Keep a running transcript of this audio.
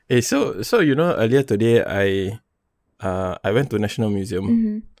So earlier today I went to National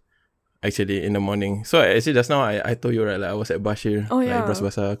Museum actually in the morning. So actually just now I told you, right, like I was at Bashir, like Bras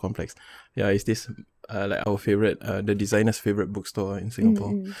Basah complex. Yeah, it's this like our favorite the designer's favorite bookstore in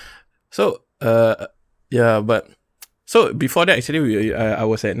Singapore. So but so before that actually I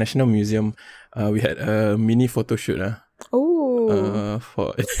was at National Museum. We had a mini photo shoot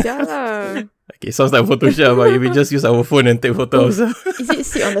for okay, sounds like a photo shoot, but we just use our phone and take photos. Is it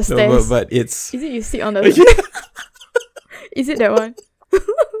sit on the stairs? But it's... Is it you sit on the... Is it that one?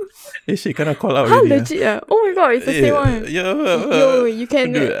 She kind of call out How already. legit? Oh my god, it's the same one. Yo, you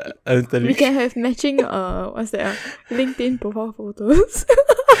can... Dude, we can have matching, what's that? LinkedIn profile photos.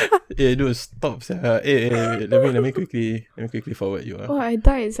 Dude, stop. Let me quickly forward you. Oh, I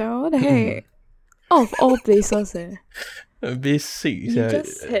died, so what the heck? Out of all places, Basic. You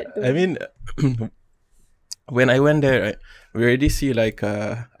just had to... I mean, when I went there, right, we already see like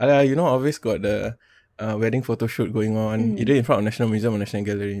always got the wedding photo shoot going on, either in front of National Museum or National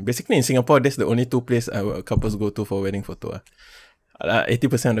Gallery. Basically in Singapore, that's the only two places couples go to for wedding photo.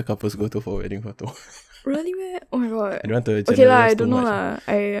 80% of the couples go to for wedding photo. Really, man? Oh my god. I don't want to okay lah, I generalize too don't know much.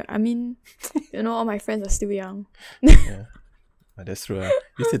 lah. I mean, all my friends are still young. Yeah. That's true.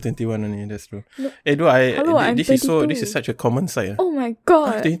 You said 21 only, that's true. No. I'm this 22. This is such a common sight. Oh my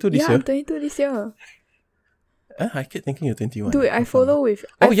god. 22 this year? I'm 22 this year. I keep thinking you're 21. Dude, I follow with...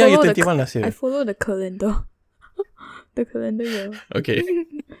 you're 21 last year. I follow the calendar. The calendar year. Okay.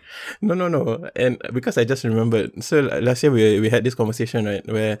 No. And because I just remembered, so last year we had this conversation, right,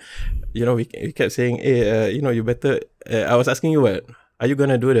 where, we kept saying, hey, you better... I was asking you what? Are you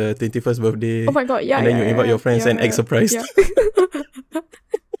gonna do the 21st birthday? Oh my god, yeah. And then you invite your friends and act surprised. Yeah.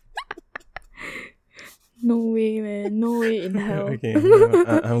 No way, man. No way in hell. Okay.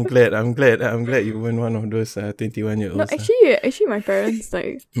 I'm glad you weren't one of those 21-year-olds. No, actually, my parents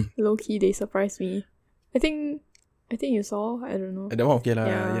like low key they surprised me. I think you saw. I don't know. That one okay lah.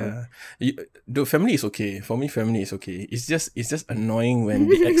 Yeah. Dude, family is okay. For me, family is okay. It's just annoying when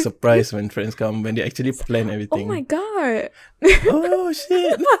they act surprised when friends come, when they actually plan everything. Oh my god. Oh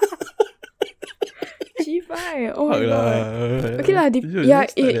shit. G5. Oh my god. Okay lah. It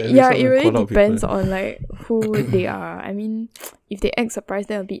it really depends on like who they are. I mean, if they act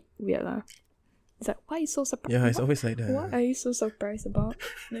surprised, then a bit weird lah. It's like, why are you so surprised? Yeah, it's always like that. What are you so surprised about?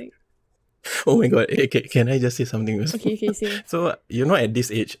 Like, oh my god. Hey, can I just say something? Okay, say. So, at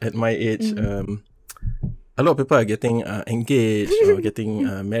this age, at my age, a lot of people are getting engaged or getting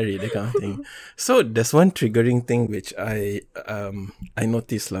married, that kind of thing. So there's one triggering thing which I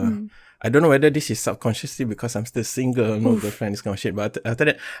noticed lah. I don't know whether this is subconsciously because I'm still single, no girlfriend, this kind of shit. But after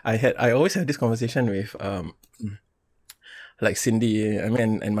that, I always have this conversation with like Cindy, I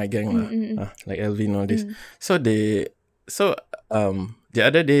mean, and my gang lah, like Elvin, all this. So the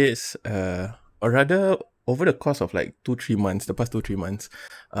other days, or rather over the course of like the past 2-3 months,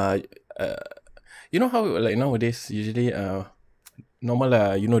 you know how like nowadays usually normal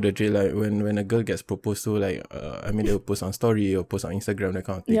lah, the drill, like when a girl gets proposed to, like they'll post on story or post on Instagram, that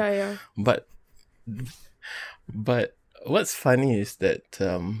kind of thing. Yeah. But what's funny is that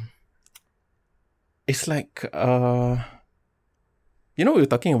it's like we were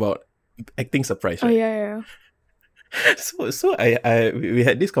talking about acting surprised, right? Oh yeah. So we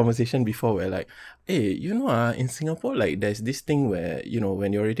had this conversation before where like, hey, in Singapore, like there's this thing where,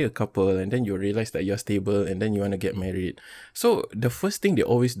 when you're already a couple and then you realize that you're stable and then you want to get married. So the first thing they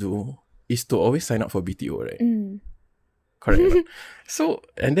always do is to always sign up for BTO, right? Correct. Right? So,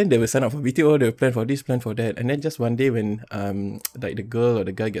 and then they will sign up for BTO, they will plan for this, plan for that. And then just one day when like the girl or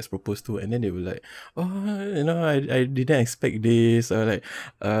the guy gets proposed to, and then they will like, I didn't expect this, or like,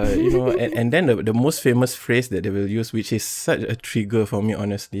 and then the most famous phrase that they will use, which is such a trigger for me,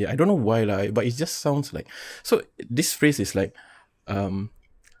 honestly. I don't know why, but it just sounds like, so this phrase is like,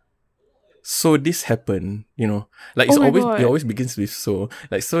 so this happened, like it always begins with so,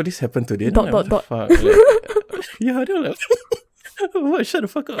 like, so this happened today. Dot. Fuck? Like, yeah, they're like, what? Shut the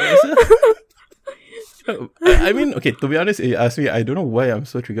fuck up. I mean, okay, to be honest, you ask me, I don't know why I'm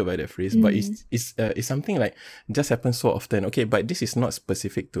so triggered by that phrase, but it's something like just happens so often. Okay, but this is not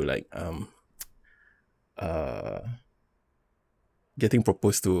specific to like getting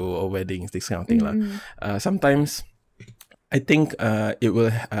proposed to or weddings, this kind of thing lah. Sometimes I think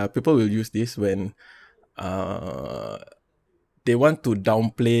people will use this when they want to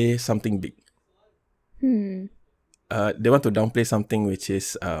downplay something big. They want to downplay something which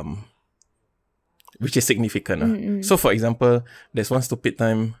is significant. So for example, there's one stupid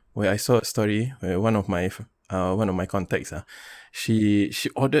time where I saw a story where one of my contacts, she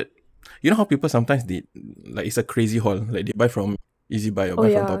ordered, how people sometimes they, like, it's a crazy haul, like they buy from Easy Buy or Oh Buy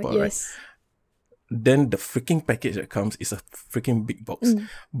from yeah, Taobao, right? yes. Then the freaking package that comes is a freaking big box. Mm.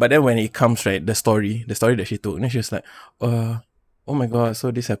 But then when it comes, right, the story that she took, then she was like, oh my god, so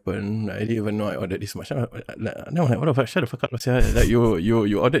this happened. I didn't even know I ordered this much. Then I'm like, what the fuck? Shut the fuck up. Like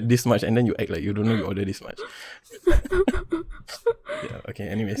you ordered this much and then you act like you don't know you ordered this much. Yeah, okay,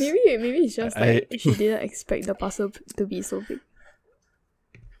 anyways. Maybe it's just like she didn't expect the parcel to be so big.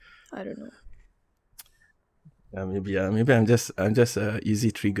 I don't know. Maybe I'm just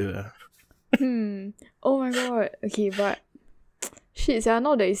easy trigger. Oh my god. Okay, but shit,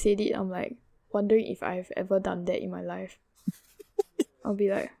 now that you said it, I'm like wondering if I've ever done that in my life. I'll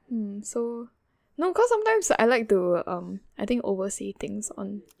be like, so no, cause sometimes I like to I think oversay things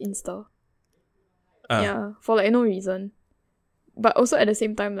on Insta. Yeah, for like no reason. But also at the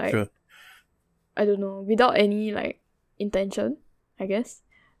same time, like Sure. I don't know, without any like intention, I guess.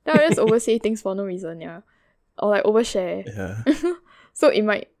 Then I just oversay things for no reason, yeah. Or like overshare. Yeah. So it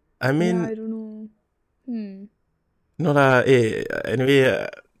might I mean, I don't know. no lah. Anyway,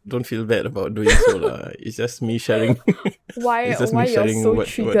 don't feel bad about doing so lah. It's just me sharing. Why It's just you're me sharing so what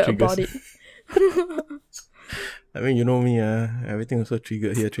triggered triggers. about it? I mean, you know me, everything also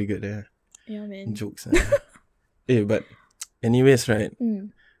triggered here, triggered there. Yeah, man. Jokes. But anyways, right?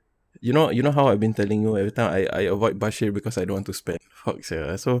 You know how I've been telling you every time I avoid Bashir because I don't want to spend. Fuck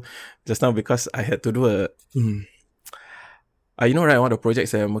yeah. So just now because I had to do a you know, right, one of the projects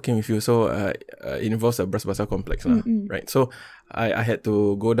that I'm working with you, so it involves a Bras Basah complex, right? So I had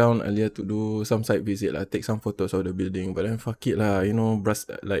to go down earlier to do some site visit, take some photos of the building, but then fuck it lah, you know,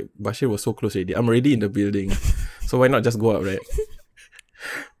 Bashir was so close already. I'm already in the building, so why not just go out, right?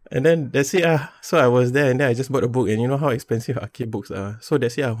 And then that's it. So I was there and then I just bought a book, and you know how expensive arcade books are. So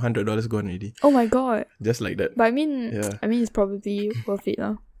that's it, $100 gone already. Oh my god. Just like that. But I mean it's probably worth it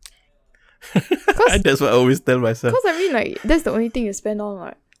lah. That's what I always tell myself. Because I mean like that's the only thing you spend on,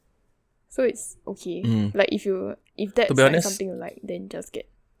 right? So it's okay. Like if that's To be like honest, something you like, then just get.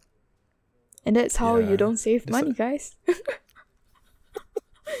 And that's how you don't save money, guys.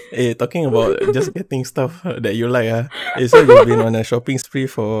 Hey, talking about just getting stuff that you like, so you've been on a shopping spree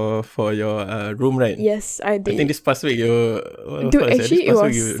for your room, right? Yes, I did. I think this past week you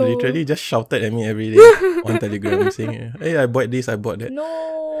literally just shouted at me every day on Telegram saying, hey, I bought this, I bought that.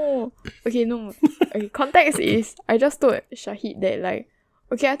 No. Okay, no. Okay, context is I just told Shahid that like,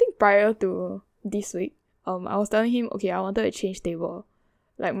 okay, I think prior to this week, I was telling him, okay, I wanted to change table.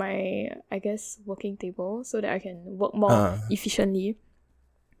 Like my, I guess, working table so that I can work more efficiently.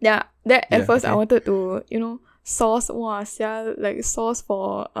 Yeah, at first I wanted to, you know, source for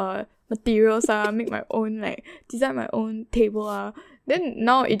materials, make my own, like design my own table. Then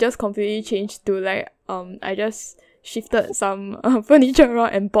now it just completely changed to like I just shifted some furniture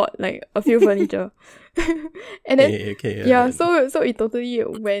around and bought like a few furniture. And then so it totally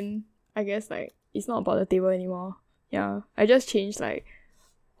went, I guess, like it's not about the table anymore. Yeah, I just changed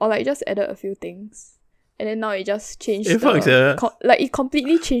just added a few things. And then now it just changed it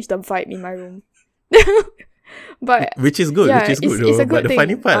completely changed the vibe in my room. But which is good, it's a good but the thing.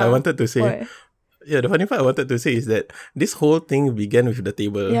 funny part I wanted to say what? Yeah, the funny part I wanted to say is that this whole thing began with the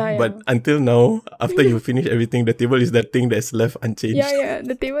table. Yeah. But until now, after you finish everything, the table is that thing that's left unchanged. Yeah,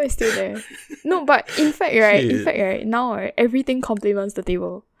 the table is still there. No, but in fact, right, now everything complements the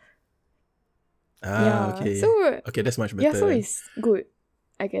table. Okay. So okay, that's much better. Yeah, so it's good,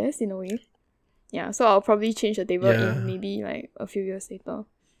 I guess, in a way. Yeah, so I'll probably change the table in maybe like a few years later.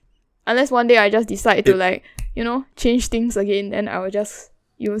 Unless one day I just decide to like, you know, change things again, then I will just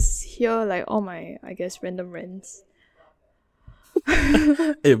use here like all my, I guess, random rants.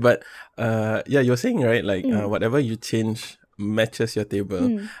 But you're saying, right, like whatever you change matches your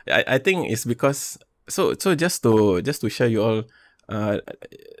table. I think it's because so just to share you all,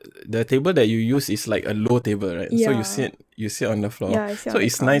 the table that you use is like a low table, right? So you sit on the floor. Yeah, I sit so on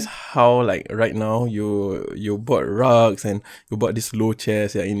it's the nice how like right now you bought rugs and you bought these low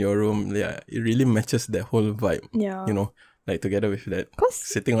chairs in your room. Yeah, it really matches that whole vibe. Yeah. You know, like together with that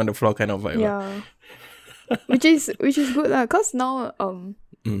sitting on the floor kind of vibe. Yeah. which is good lah. Cause now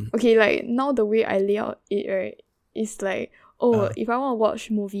okay, like now the way I lay out it, right, is like if I want to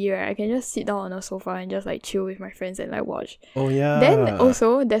watch movie, right, I can just sit down on a sofa and just like chill with my friends and like watch. Oh yeah. Then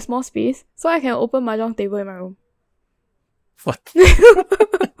also there's more space, so I can open mahjong table in my room. What?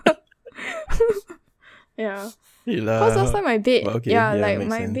 Yeah. Cause last time my bed, my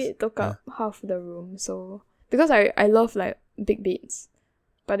sense. bed took up half the room. So because I love like big beds,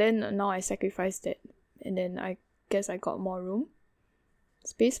 but then now I sacrificed that, and then I guess I got more room,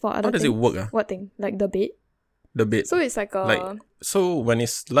 space for other things. How does it work? What thing? Like the bed? The bed. So it's like a Like, so when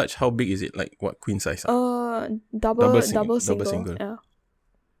it's large, how big is it? Like what, queen size? double Double single. single. Yeah.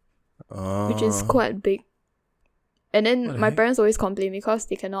 Oh. Which is quite big. And What then the my heck? parents always complain because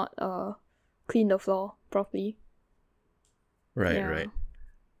they cannot clean the floor properly. Right, Yeah. right.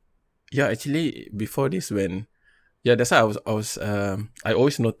 Yeah, actually, before this, that's why I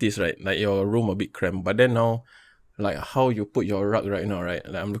always notice, right, like your room a bit cramped, but then now, like how you put your rug right now, right,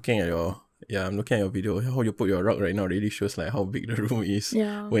 like I'm looking at your video, how you put your rug right now really shows like how big the room is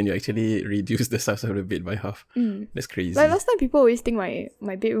Yeah. when you actually reduce the size of the bed by half. That's crazy. Like last time people always think my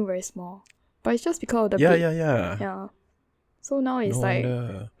bedroom very small. But it's just because of the bed. Yeah. Yeah. So now it's No like,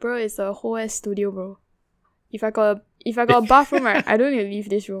 wonder. bro, it's a whole ass studio, bro. If I got a bathroom, right, I don't need to leave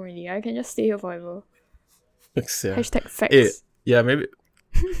this room really. I can just stay here forever. Yeah. Hashtag facts. Yeah, maybe.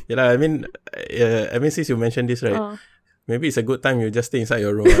 I mean, since you mentioned this, right, maybe it's a good time you just stay inside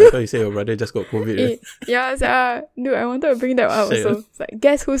your room. I thought you said your brother just got COVID. Right? Yeah, dude, I wanted to bring that up Shit. also. It's like,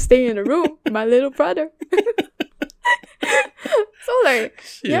 guess who's staying in the room? My little brother. So like,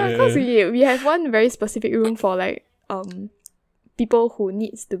 yeah, because we have one very specific room for like people who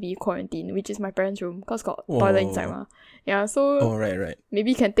needs to be quarantined, which is my parents' room, because got toilet inside ma. Yeah, so right.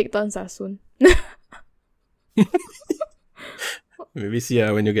 maybe can take turns soon. Maybe see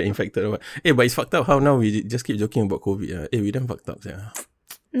when you get infected or what. But it's fucked up how now we just keep joking about COVID. We damn fucked up.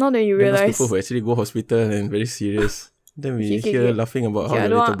 Now that you Then those realize. people who actually go hospital and very serious. Then we Okay. laughing about how I your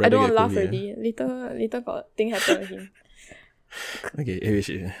don't little want, I brother don't get laugh COVID. already. Later got thing happen with him. Okay,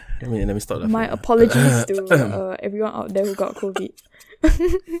 shit. Let me stop laughing. My apologies to everyone out there who got COVID.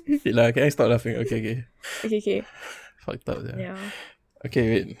 Shit lah, can I stop laughing? Okay. Okay. Fucked up. Yeah. Okay,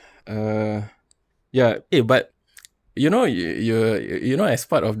 wait. But you know, as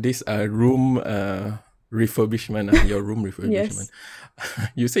part of this room refurbishment, your room refurbishment. Yes.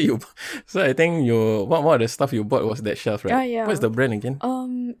 You say so I think one of the stuff you bought was that shelf, right? Yeah. What's the brand again?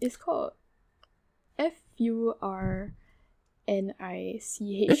 It's called FURNICHE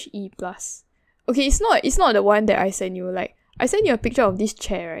plus. Okay, it's not the one that I sent you. Like I sent you a picture of this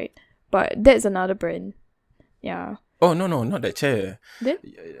chair, right? But that's another brand. Yeah. Oh no, not that chair. Then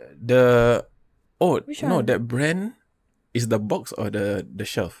Which one? that brand is the box or the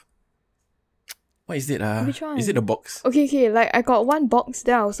shelf. What is it? Which one? Is it the box? Okay. Like I got one box,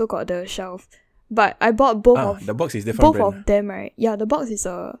 then I also got the shelf. But I bought both of the box is different both brand. of them, right? Yeah, the box is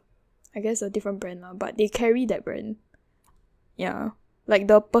I guess a different brand lah, but they carry that brand. Yeah. Like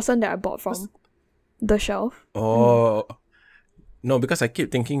the person that I bought from the shelf. Oh. No, because I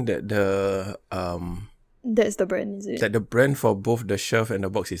keep thinking that That's the brand, is it? that the brand for both the shelf and the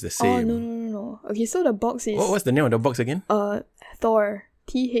box is the Oh same. no. Okay, so the box is What's the name of the box again? Thor. THOR.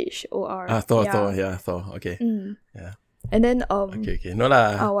 Thor. Yeah. Thor. Yeah, Thor. Okay. Yeah. And then Okay. No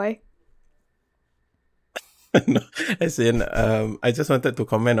lah. why? No, as in, I just wanted to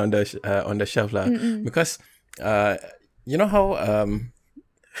comment on the shelf lah, because you know how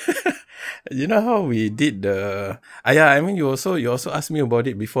you know how we did the I mean you also asked me about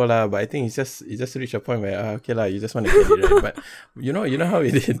it before lah, but I think it just reached a point where okay lah, you just want to get it right. But you know how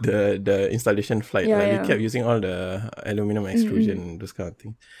we did the installation flight, Yeah, like yeah. we kept using all the aluminum extrusion, those kind of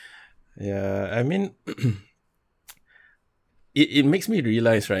things. Yeah, I mean it makes me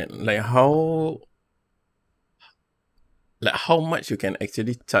realize, right, like how much you can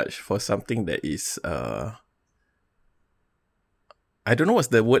actually charge for something that is I don't know what's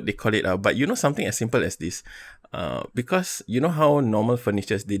the word they call it, but you know, something as simple as this, because you know how normal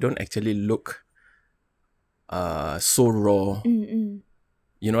furnitures, they don't actually look so raw. You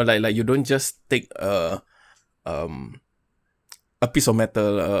know, like you don't just take a piece of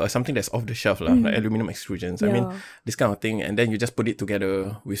metal or something that's off the shelf, like aluminum extrusions. I mean, this kind of thing, and then you just put it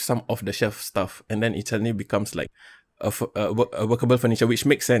together with some off the shelf stuff, and then it suddenly becomes like a workable furniture, which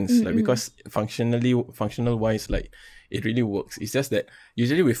makes sense, like, because functional wise, like it really works. It's just that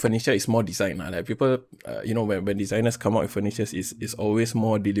usually with furniture, it's more design. Like people, you know, when designers come out with furnitures, it's always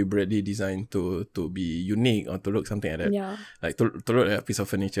more deliberately designed to be unique or to look something like that. Yeah. Like to look like a piece of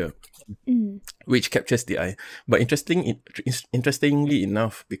furniture, which captures the eye. But interestingly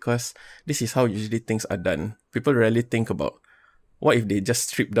enough, because this is how usually things are done, people rarely think about what if they just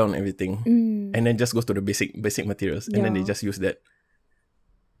strip down everything and then just go to the basic materials and then they just use that.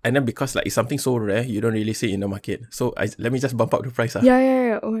 And then because like it's something so rare, you don't really see it in the market. So let me just bump up the price.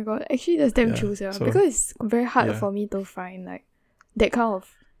 Yeah. Oh my god. Actually, that's damn true, so, because it's very hard for me to find like that kind of,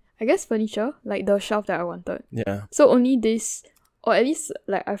 I guess, furniture, like the shelf that I wanted. Yeah. So only this, or at least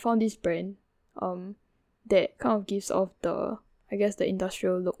like I found this brand, that kind of gives off the, I guess, the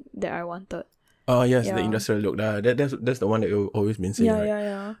industrial look that I wanted. Oh yes, the industrial look. That's the one that you've always been saying.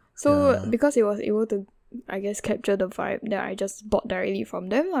 Yeah. So because it was able to I guess, capture the vibe, then I just bought directly from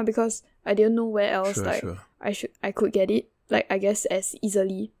them lah, because I didn't know where else Sure. I could get it, like, I guess, as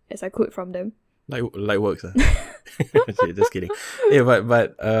easily as I could from them. Like works. Okay, just kidding. Yeah,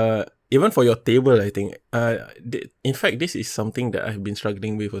 but even for your table, I think in fact this is something that I've been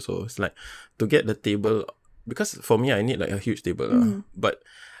struggling with also. It's like to get the table, because for me I need like a huge table, but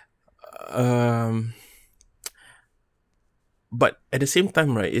at the same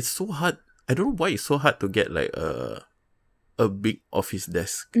time, right, it's so hard. I don't know why it's so hard to get like a big office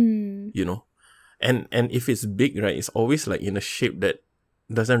desk, you know, and if it's big, right, it's always like in a shape that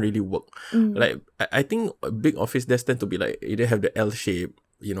doesn't really work. Like I think a big office desk tend to be like either have the L shape,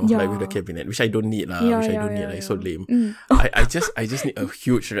 you know, like with the cabinet, which I don't need lah. It's so lame. I just need a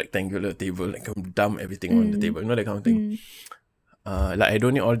huge rectangular table, like dump everything on the table, you know, that kind of thing. Like I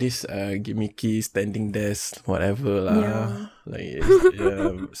don't need all this gimmicky standing desk, whatever lah. Like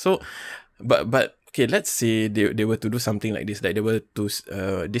so, but okay, let's say they were to do something like this, like they were to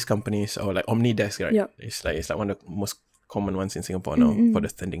these companies, or like Omnidesk, right? It's like one of the most common ones in Singapore now for the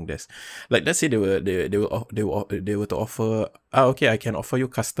standing desk. Like let's say they were to offer, okay, I can offer you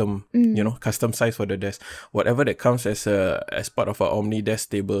custom, you know, custom size for the desk, whatever that comes as part of our Omnidesk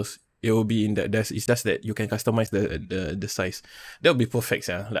tables. It will be in that desk. It's just that you can customize the size. That would be perfect,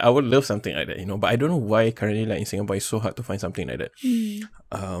 yeah. Like I would love something like that, you know. But I don't know why currently, like in Singapore, it's so hard to find something like that.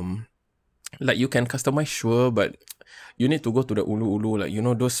 Like you can customize, sure, but you need to go to the ulu, like, you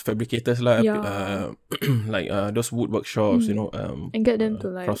know, those fabricators lah, like those wood workshops, you know, and get them to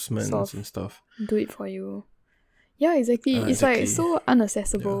like craftsmen and stuff. Do it for you. Yeah, exactly. It's like so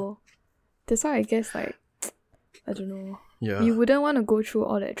unaccessible. That's why I guess, like, I don't know. Yeah. You wouldn't want to go through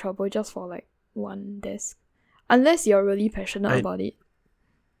all that trouble just for like one desk, unless you're really passionate about it.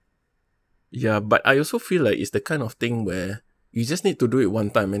 Yeah, but I also feel like it's the kind of thing where you just need to do it one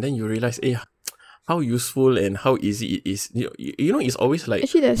time and then you realize, how useful and how easy it is. You know, it's always like,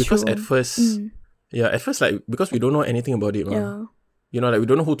 actually, that's because true. at first, like, because we don't know anything about it, you know, like we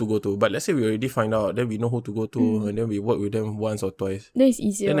don't know who to go to. But let's say we already find out, then we know who to go to, and then we work with them once or twice. Then it's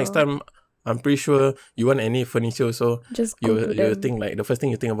easier. Then next time, I'm pretty sure you want any furniture also, just go to them. You think like the first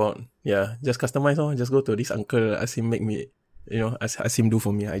thing you think about, just customize, just go to this uncle, ask him make me, you know, ask him do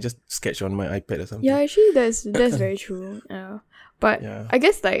for me. I just sketch on my iPad or something. Yeah, actually that's very true. Yeah. But I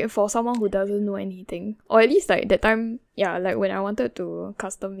guess like for someone who doesn't know anything, or at least like that time, like when I wanted to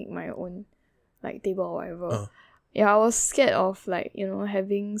custom make my own like table or whatever, I was scared of like, you know,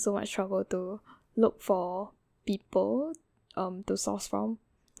 having so much trouble to look for people to source from.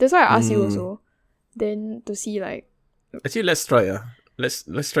 That's why I asked you also. Then to see like, actually, let's try. Let's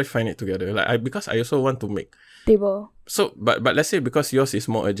try find it together. Like because I also want to make table. So but let's say because yours is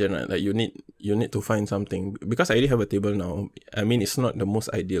more urgent, right? Like you need to find something, because I already have a table now. I mean, it's not the most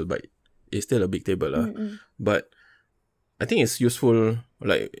ideal, but it's still a big table But I think it's useful,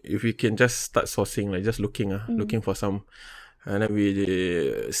 like if we can just start sourcing, like just looking for some. And then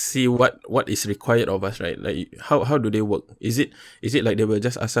we see what is required of us, right? Like how do they work? Is it like they will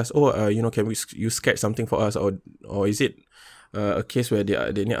just ask us, you know, can you sketch something for us, or is it a case where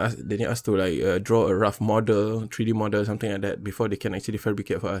they need us to like draw a rough model, 3D model, something like that, before they can actually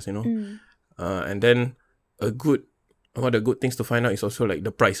fabricate for us, you know? And then one of the good things to find out is also like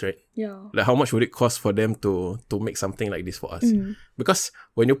the price, right? Yeah. Like how much would it cost for them to make something like this for us? Because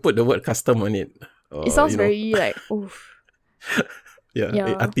when you put the word custom on it, it sounds very like oof.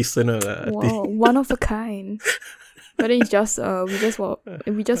 Artisanal. Wow, one of a kind. But then it's just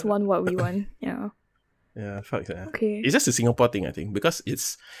we just want what we want. Yeah, fuck that. Okay. It's just a Singapore thing, I think, because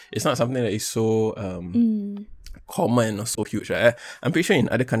it's not something that is so common or so huge, right? I'm pretty sure in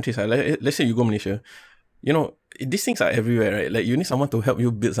other countries, like, let's say you go Malaysia, you know, these things are everywhere, right? Like you need someone to help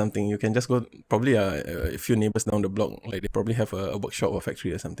you build something. You can just go probably a few neighbors down the block, like they probably have a workshop or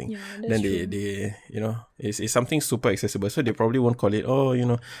factory or something. Yeah, that's then true. they you know, it's something super accessible. So they probably won't call it, you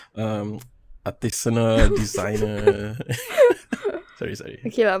know, artisanal designer. Sorry.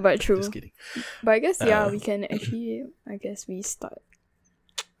 Okay lah, but true. Just kidding. But I guess we can actually we start,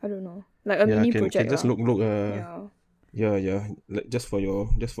 I don't know, like a mini project. Can just look Yeah. like just for your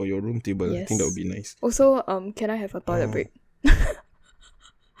room table. Yes. I think that would be nice. Also, can I have a toilet break?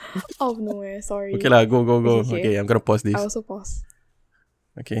 Out of nowhere, sorry. Okay lah, go. Okay. I'm gonna pause this. I also pause.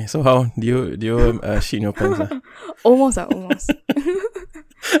 Okay, so how do you shit in your pants? Almost.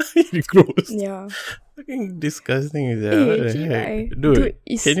 Gross. Yeah. Fucking disgusting is that? Hey, What the actually, heck? Dude,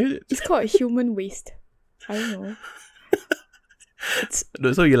 it's called human waste. I don't know.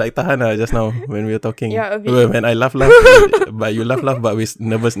 So you like tahan just now when we were talking. Yeah, a bit. When I laugh, but you laugh, but with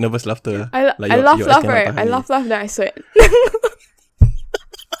nervous laughter. I laugh, right? I laugh, then I sweat.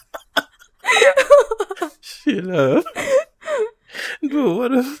 Shit lah. Bro,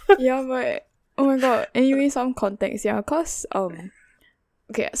 what the fuck? Yeah, but oh my god. Anyway, some context, yeah, cause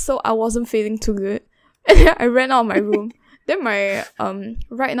okay, so I wasn't feeling too good. And then I ran out of my room. Then my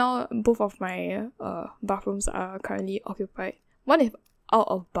right now both of my bathrooms are currently occupied. One is out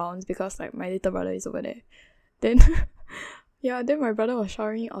of bounds because like my little brother is over there. Then yeah, then my brother was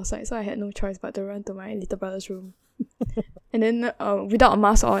showering outside, so I had no choice but to run to my little brother's room. And then without a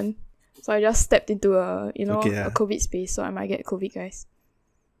mask on, so I just stepped into a a COVID space, so I might get COVID, guys.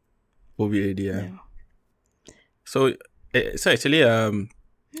 COVID already, yeah. So actually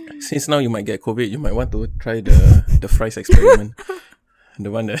since now you might get COVID, you might want to try the fries experiment.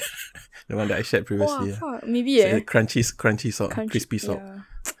 the one that I shared previously. Oh, fuck. Maybe crunchy salt, crispy salt.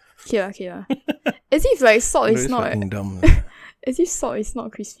 Yeah. Okay lah. As if like salt is not dumb. as if salt is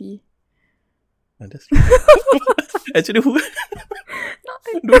not crispy. That's true. Actually,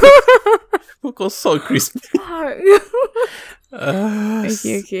 who calls salt crispy?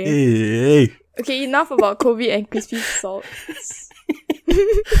 Okay. Hey. Okay, enough about COVID and crispy salt.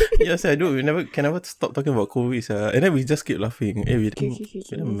 Yes, I do. We can never stop talking about COVID, and then we just keep laughing. Hey, we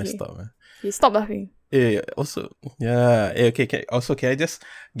messed up, man. Okay, stop laughing. Also, yeah. Okay. Can I just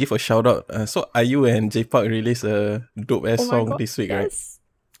give a shout out? So IU and J Park released a dope ass song this week, right?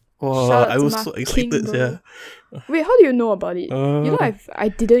 Wow, I was so excited, yeah. Wait, how do you know about it? I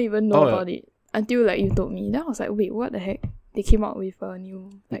didn't even know about it until like you told me. Then I was like, wait, what the heck? They came out with a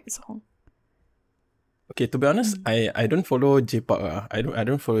new like song. Okay, to be honest, I don't follow J Park. I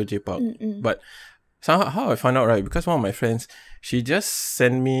don't follow J Park. But somehow how I found out, right? Because one of my friends, she just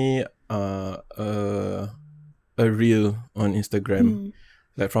sent me a reel on Instagram,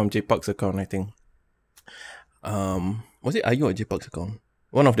 like from J Park's account, I think. Was it IU or J Park's account?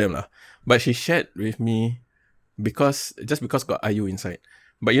 One of them lah. But she shared with me because got IU inside.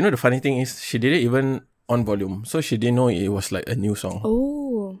 But you know the funny thing is she didn't even on volume, so she didn't know it was like a new song.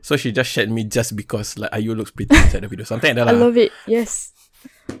 Oh. So she just shared me just because like IU looks pretty inside the video, something like that. I love it. Yes.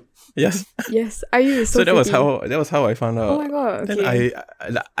 Yes. Yes. IU is so. So that was how I found out. Oh my god. Okay.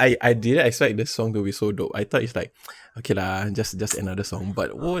 Then I didn't expect the song to be so dope. I thought it's like, okay lah, just another song.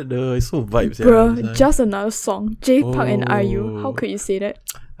 But it's so vibes. Bro, just another song. J Park and IU. How could you say that?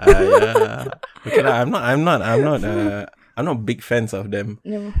 Yeah. Okay lah, I'm not big fans of them.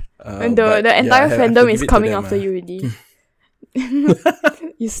 No. And the entire fandom is coming after you already.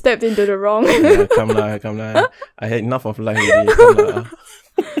 You stepped into the wrong. Come lah. I had enough of life already. Come lah.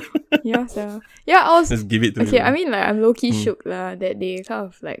 Yeah, I was just give it to okay. you. I mean, like, I'm low key shook lah that they kind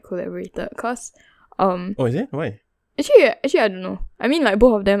of like collaborated. Cause Oh, is it? Why? Actually, I don't know. I mean, like,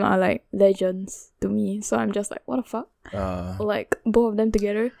 both of them are like legends to me. So I'm just like, what the fuck? Like both of them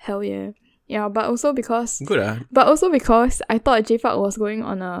together, hell yeah. Yeah, but also because I thought J Park was going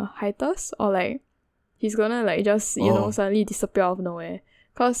on a hiatus, or like he's gonna like just suddenly disappear out of nowhere.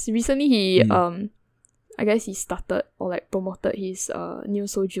 Cause recently he I guess he started or like promoted his new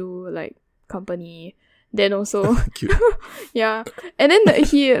soju like company. Then also yeah, and then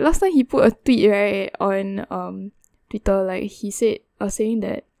last time he put a tweet right on Twitter, like he said saying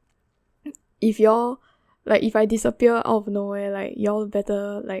that if I disappear out of nowhere, like y'all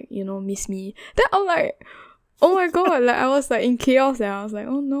better like miss me. Then I'm like, oh my god, like I was like in chaos and I was like,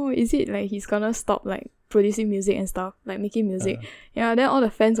 oh no, is it like he's gonna stop like producing music and stuff, like making music? Yeah, then all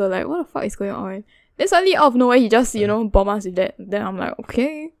the fans were like, what the fuck is going on? Then suddenly out of nowhere he just bomb us with that. Then I'm like,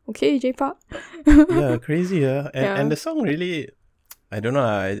 okay J Park. Yeah, crazy, yeah. And the song really, I don't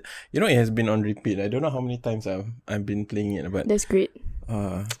know, it has been on repeat. I don't know how many times I've been playing it, but that's great.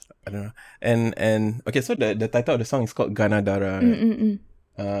 I don't know. And okay, so the title of the song is called Ganadara.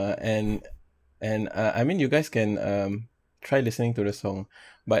 Right? And I mean, you guys can try listening to the song,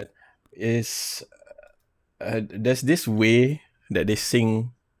 but there's this way that they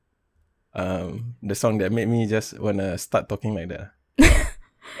sing the song that made me just wanna start talking like that.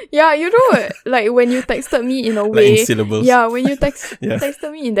 Yeah, like when you texted me in a way, like in syllables. Yeah, when you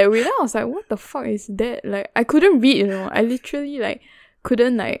texted me in that way, then I was like, what the fuck is that? Like I couldn't read, I literally like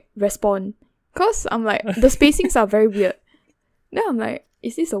couldn't like respond, cause I'm like the spacings are very weird. Then I'm like,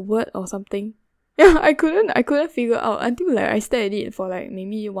 is this a word or something? Yeah, I couldn't figure out until like I stared at it for like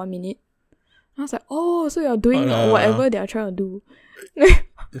maybe 1 minute. I was like, oh, so you're doing whatever they are trying to do.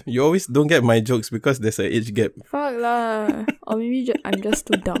 You always don't get my jokes because there's an age gap. Fuck lah. Or maybe I'm just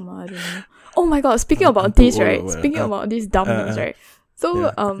too dumb. I don't know. Oh my god, speaking about this, right? Speaking about this dumbness, right?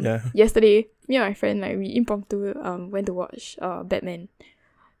 So yesterday, me and my friend like we impromptu went to watch Batman.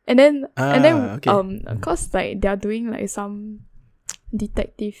 And then cause like they're doing like some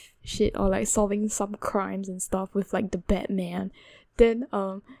detective shit or like solving some crimes and stuff with like the Batman. Then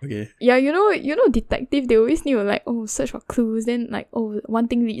Okay. yeah, you know detective, they always need to like, oh, search for clues, then like, oh, one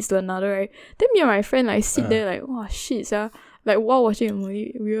thing leads to another, right? Then me and my friend like sit there like, oh shit, like while watching a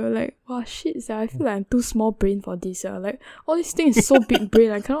movie, we were like, wow, shit, I feel like I'm too small brain for this, like all these things is so big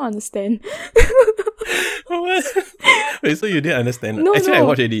brain, I cannot understand. Wait, so you didn't understand? No, Actually, I no.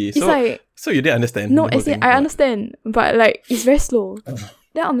 watched already. It's like, So you didn't understand? no, the whole as in thing? I understand, but like it's very slow.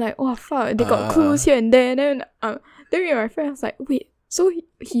 Then I'm like, oh fuck, they got clues here and there. Then me and my friend was like, wait, so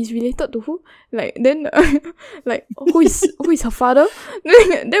he's related to who? Like then like who is her father?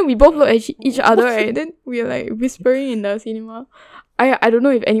 Then we both look at each other, right? Then we were like whispering in the cinema. I don't know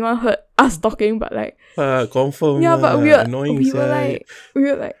if anyone heard us talking, but like confirm. yeah, but annoying. we were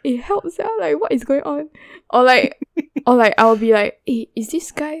like, it helps, yeah. Like what is going on? Or like I'll be like, hey, is this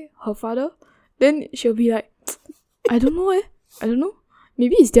guy her father? Then she'll be like, I don't know. I don't know.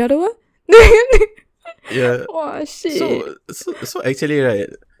 Maybe it's the other one. Yeah. Oh shit. So actually, right?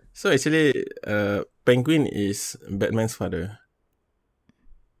 So actually, Penguin is Batman's father.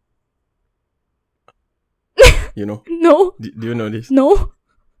 You know? No. Do you know this? No.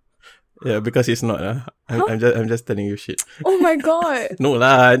 Yeah, because it's not. I'm just telling you shit. Oh my god. No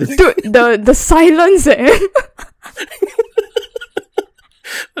lah. Dude, the silence.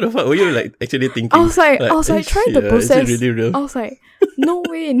 What the fuck were you like actually thinking? I was like trying to process. Is it really real? I was like, no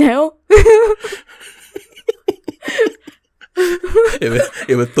way, Nell.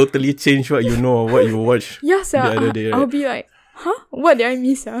 it will totally change what you know or what you watch Yes, the other day. Right? I'll be like, huh? What did I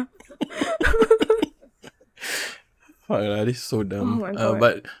miss? Fuck lah, this is so dumb. Oh my god.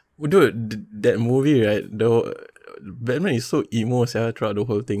 But dude, that movie, right? The Batman is so emo throughout the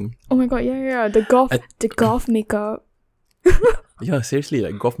whole thing. Oh my god, yeah. The golf makeup. Yeah, seriously,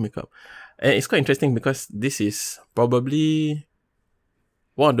 like golf makeup. And it's quite interesting because this is probably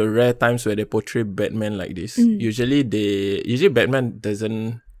one of the rare times where they portray Batman like this. Usually Batman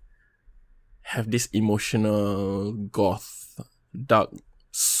doesn't have this emotional goth, dark,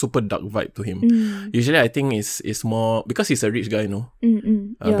 super dark vibe to him. Usually I think it's more because he's a rich guy, no?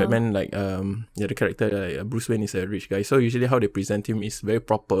 Yeah. Batman, like the character Bruce Wayne is a rich guy. So usually how they present him is very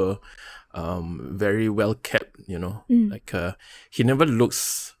proper, very well kept, you know. Like he never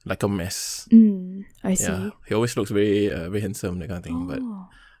looks like a mess. I see. Yeah, he always looks very very handsome, that kind of thing. But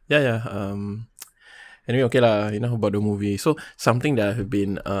yeah. Anyway, okay lah. Enough about the movie. So something that I've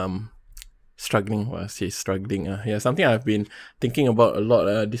been struggling. Well, I say struggling. Something I've been thinking about a lot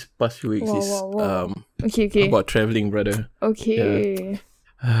this past few weeks is okay. about traveling, brother. Okay.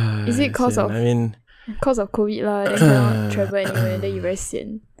 Is it cause of COVID lah? Then cannot travel anywhere. Then you very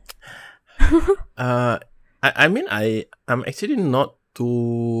sian. I'm actually not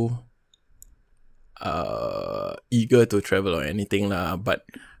too eager to travel or anything lah, but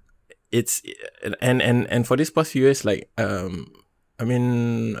it's and for this past few years, like I'm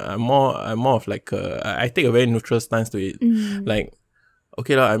more of like I take a very neutral stance to it. Like,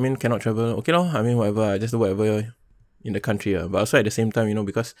 okay lah, cannot travel. Okay lah, whatever, I just do whatever in the country. But also at the same time,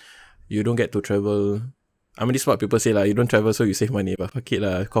 because you don't get to travel. This is what people say lah. You don't travel, so you save money. But fuck it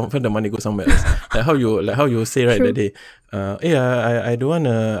lah. Confirm the money go somewhere else. like how you say right that day. I don't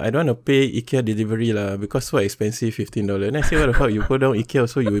wanna pay IKEA delivery lah because so expensive, $15. Then I say, what the fuck? You go down IKEA,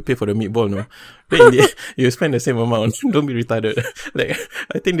 so you will pay for the meatball, no? Then you spend the same amount. Don't be retarded. Like,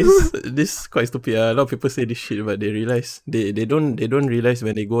 I think this quite stupid. A lot of people say this shit, but they realize they don't realize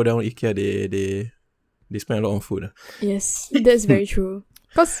when they go down IKEA they spend a lot on food. Yes, that's very true.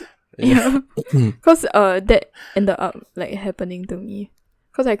 Cause that ended up like happening to me.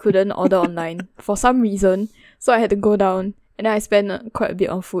 Cause I couldn't order online for some reason, so I had to go down, and then I spent quite a bit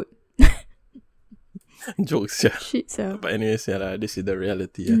on food. Jokes, yeah. Shit, yeah. But anyways, this is the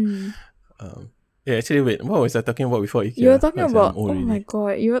reality. Yeah. Actually, wait. What was I talking about before IKEA? You were talking about my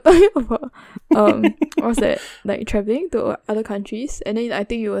god. You were talking about what's that? Like traveling to other countries, and then I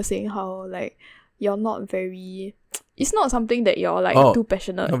think you were saying how like you're not very. It's not something that you're like too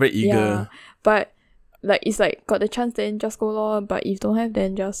passionate. Not very eager. Yeah, but like it's like got the chance, then just go lor. But if don't have,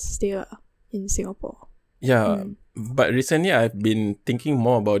 then just stay in Singapore. Yeah, but recently I've been thinking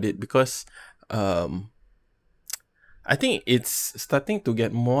more about it because I think it's starting to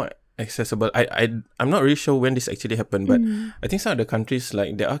get more accessible. I'm not really sure when this actually happened, but I think some of the countries,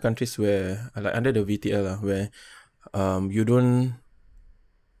 like there are countries where like under the VTL where you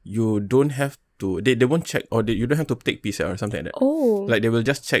don't have to they won't check, or you don't have to take PCR or something like that. Oh. Like they will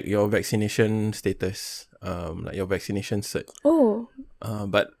just check your vaccination status, like your vaccination cert. Oh.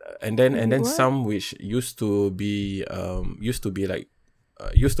 But and then some which used to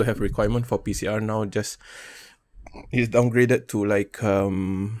have requirement for PCR now just is downgraded to like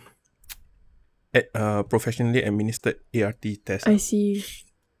professionally administered ART test. I see.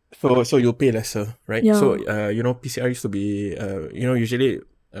 So you'll pay lesser, right? Yeah. So PCR used to be usually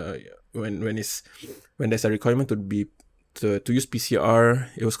when there's a requirement to use PCR,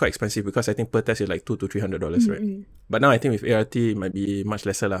 it was quite expensive because I think per test is like $200 to $300, right? But now I think with ART it might be much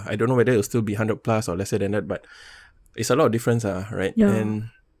lesser lah. I don't know whether it'll still be 100 plus or lesser than that, but it's a lot of difference, right? Yeah. And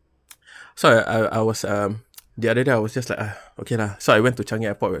so I was the other day I was just like okay lah. So I went to Changi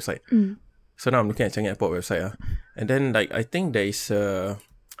Airport website. So now I'm looking at Changi Airport website, and then like I think there is so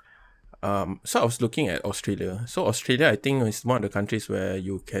I was looking at Australia. So Australia, I think, is one of the countries where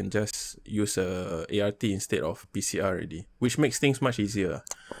you can just use ART instead of PCR already, which makes things much easier.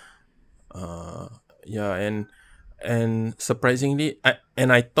 Yeah, and surprisingly,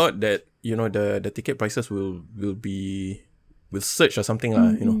 I thought that the ticket prices will surge or something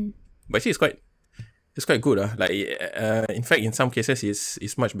lah, but actually it's quite good like in fact in some cases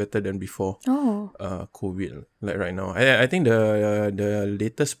it's much better than before COVID, like right now. I think the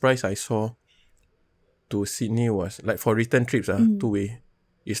latest price I saw to Sydney was like for return trips two-way,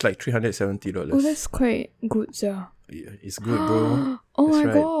 it's like $370. Oh, that's quite good, yeah. It's good, bro. Oh That's my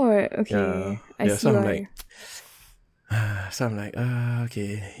right. god. Okay. I see so I'm why. like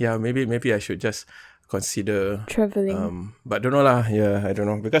okay, yeah, maybe I should just consider Traveling. but don't know lah. Yeah, I don't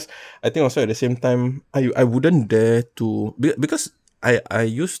know, because I think also at the same time I wouldn't dare to, because I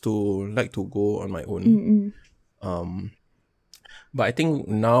used to like to go on my own. But I think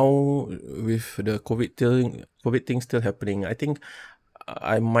now with the COVID thing still happening, I think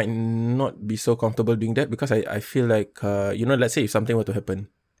I might not be so comfortable doing that, because I feel like let's say if something were to happen,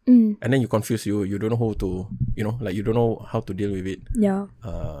 and then you confuse, you don't know how to, like you don't know how to deal with it. Yeah.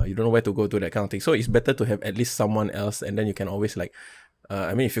 You don't know where to go to, that kind of thing. So it's better to have at least someone else, and then you can always like,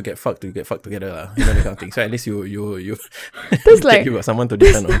 I mean, if you get fucked, you get fucked together, that kind of thing. So at least you That's like you got someone to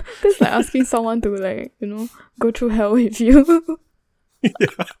depend on. that's like asking someone to like, go through hell with you.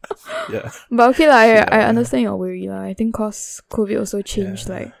 Yeah. But okay lah, I understand your worry lah. I think cause COVID also changed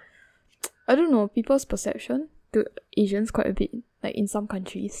like, I don't know, people's perception to Asians quite a bit, like in some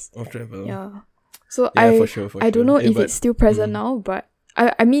countries. Of travel. Yeah. So for sure. I don't know if it's still present now, but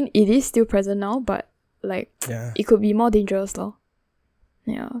I mean it is still present now, but like it could be more dangerous though.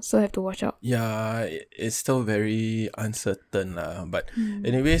 Yeah, so I have to watch out. Yeah, it's still very uncertain lah. But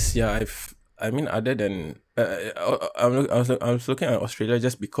anyways, yeah, other than I was looking at Australia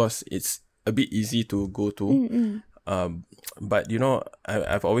just because it's a bit easy to go to. But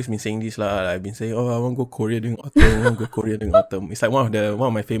I've always been saying this lah. I've been saying, I want to go Korea during autumn. It's like one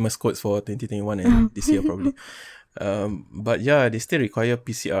of my famous quotes for 2021 and this year probably. But yeah, they still require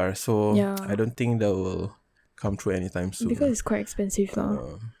PCR, so I don't think that will come through anytime soon. Because it's quite expensive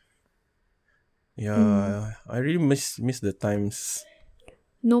lah. I really miss the times.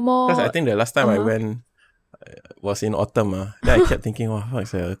 No more. Because I think the last time I went was in autumn. Then I kept thinking,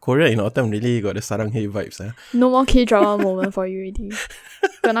 Korea in autumn really got the Saranghei vibes. No more K-drama moment for you already.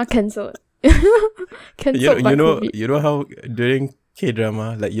 Gonna cancel. Cancelled by COVID. You know how during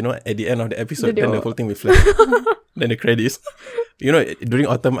K-drama, like, at the end of the episode, then the whole thing will flash. Then the credits. During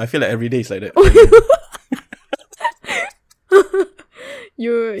autumn, I feel like every day is like that.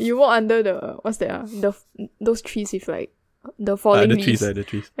 You walk under the, what's that? Those trees with like the falling leaves. The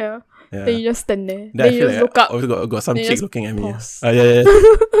trees. Yeah. Then you just stand there. Then you just look up. Always got some chick looking at me. Pause. Yeah.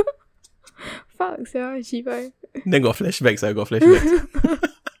 Fuck, yeah, Shibai. Then got flashbacks.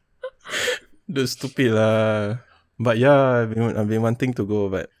 Those stupid lah. But yeah, I've been wanting to go.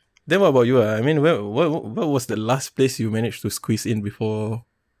 But then what about you? I mean, what was the last place you managed to squeeze in before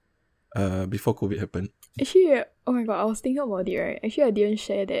COVID happened? Actually, oh my god, I was thinking about it, right? Actually, I didn't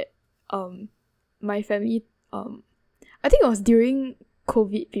share that. My family, I think it was during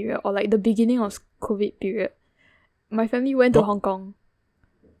COVID period or like the beginning of COVID period. My family went to Hong Kong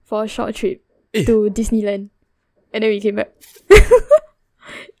for a short trip to Disneyland, and then we came back.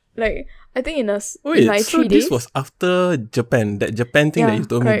 Like, I think in like 3 days. This was after Japan, that Japan thing that you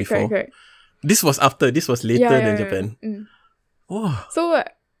told me before. Correct. This was later than Japan. Wow. So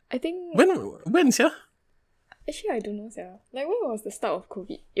I think when yeah? Actually, I don't know, Sarah. Like, when was the start of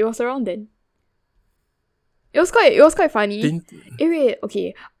COVID? It was around then. It was quite funny. Wait,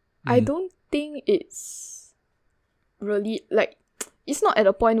 okay. I don't think it's really like, it's not at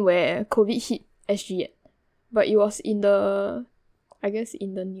a point where COVID hit SG yet, but it was in the, I guess,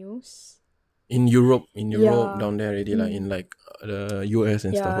 in the news. In Europe down there already, like in like the US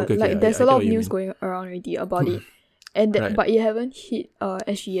and stuff. Okay, like there's a lot of news going around already about it, and but it haven't hit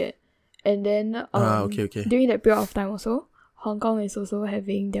SG yet. And then okay. During that period of time also, Hong Kong is also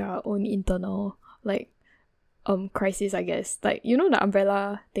having their own internal like crisis, I guess. Like, the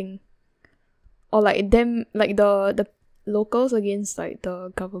umbrella thing. or like them, like the locals against like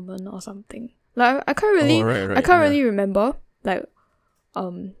the government or something. Like I can't really, right, I can't yeah. really remember like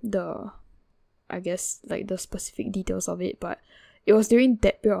the, I guess like the specific details of it, but it was during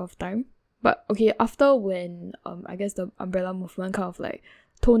that period of time. But okay, after when I guess the umbrella movement kind of like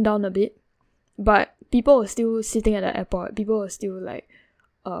toned down a bit, but people were still sitting at the airport. People were still like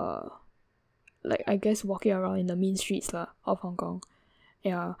I guess walking around in the main streets lah of Hong Kong.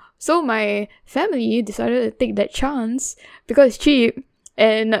 Yeah. So my family decided to take that chance because it's cheap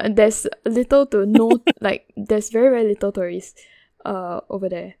and there's little to no like there's very, very little tourists over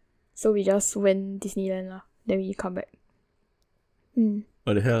there. So we just went Disneyland lah. Then we come back.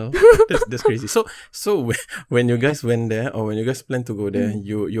 What the hell? That's crazy. So when you guys went there, or when you guys planned to go there,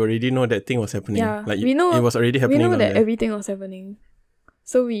 you already know that thing was happening. Yeah, Like we know it was already happening. We know down that there. everything was happening.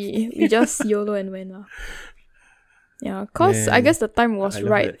 So we just YOLO and went lah. Yeah, cause I Man, guess the time was I love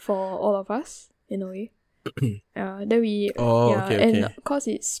right that. for all of us in a way. Yeah, then we Oh, yeah, okay. and cause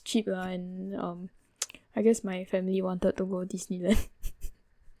it's cheap lah, and I guess my family wanted to go Disneyland.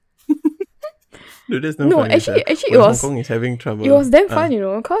 Dude, that's No, funny, actually when it was Hong Kong is having trouble. it was damn fun,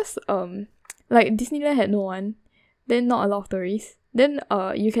 cause like Disneyland had no one, then not a lot of tourists. Then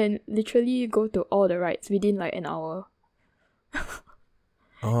you can literally go to all the rides within like an hour.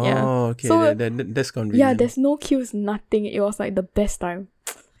 Oh, Yeah. okay. So- That's convenient. Yeah, there's no queues, nothing. It was like the best time.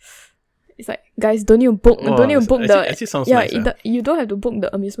 It's like, guys, don't even book the Actually sounds yeah. nice. You don't have to book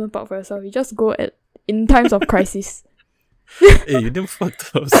the amusement park for yourself. You just go in times of crisis. Hey, you didn't fuck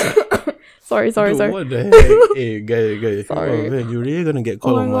up. Sorry. Dude, what the heck? Hey, guy. Sorry. Oh, man, you're really gonna get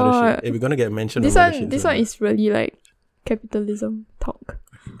called Oh on my mothership. God. Hey, we're gonna get mentioned This on one, mothership. this one is really like capitalism talk.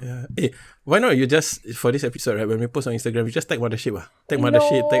 Yeah. Hey, why not you just, for this episode, right, when we post on Instagram, you just tag mothership. Tag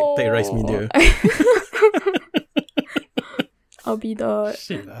mothership, tag Rice Media. I'll be the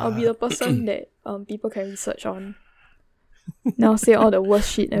Shit lah. I'll be the person that people can research on. Now say all the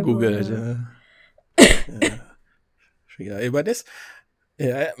worst shit ever. Google aja. Yeah. But that's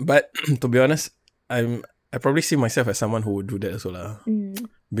but to be honest, I probably see myself as someone who would do that also lah.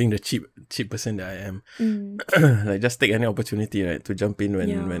 Being the cheap person that I am. Like just take any opportunity, right, to jump in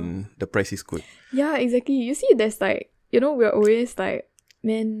when the price is good. Yeah, exactly. You see, there's like, we're always like,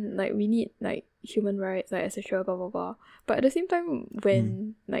 man, like we need like human rights, like etc. blah blah blah. But at the same time,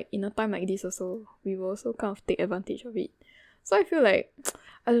 when like in a time like this also, we will also kind of take advantage of it. So I feel like,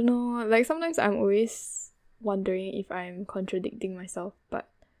 I don't know, like sometimes I'm always wondering if I'm contradicting myself, but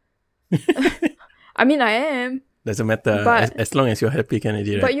I mean I am. Doesn't matter. But- as long as you're happy,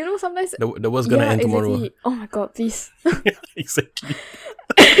 Kennedy, right? But sometimes The world's gonna end tomorrow. Exactly. Oh my god, please. Exactly.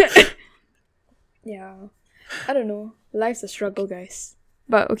 Yeah. I don't know. Life's a struggle, guys.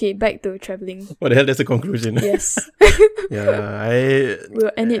 But okay, back to traveling. What the hell? That's the conclusion. Yes. Yeah,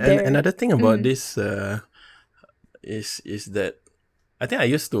 We'll end it there. Another thing about this is that I think I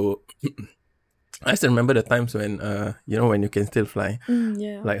used to remember the times when when you can still fly.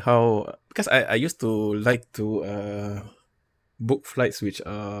 Yeah. Like how, because I used to like to book flights which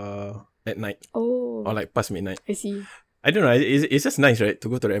are at night Oh. or like past midnight. I see. I don't know. It's just nice, right, to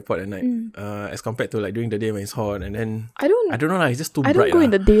go to the airport at night. As compared to like during the day when it's hot, and then I don't know. Like, it's just too I bright. don't go in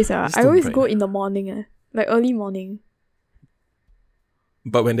the days. It's I too always bright. go in the morning. Like early morning.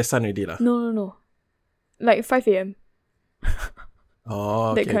 But when the sun already lah. No. Like 5 a.m.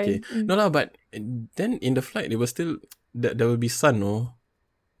 Oh, That okay. kind. No lah, but then in the flight, it was still there will be sun, no?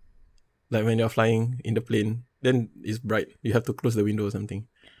 Like when you're flying in the plane, then it's bright. You have to close the window or something.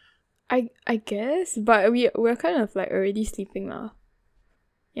 I guess, but we're kind of like already sleeping lah.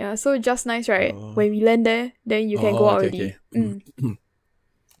 Yeah, so just nice, right? Oh. When we land there, then you can go out okay, already. okay.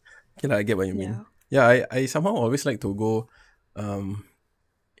 Okay lah, I get what you mean. Yeah. Yeah, I somehow always like to go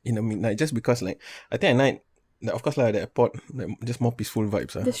in the midnight, just because like I think at night, like, of course like the airport, like, just more peaceful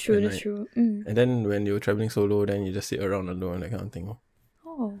vibes. That's true. at That's night. true. And then when you're traveling solo, then you just sit around alone, that kind of thing.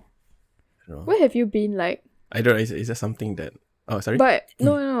 Oh, You know? where have you been? Like, I don't know. Is that something that? Oh, sorry. but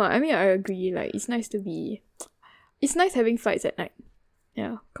no. I mean, I agree. Like, it's nice having flights at night.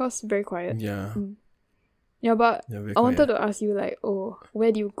 Yeah, cause very quiet. Yeah. Yeah, but Yeah, very I wanted quiet. to ask you like,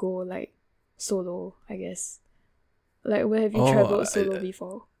 where do you go like solo? I guess. Like, where have you traveled solo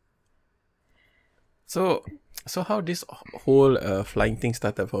before? So how this whole flying thing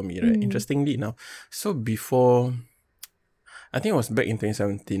started for me, right? Interestingly now, so before, I think it was back in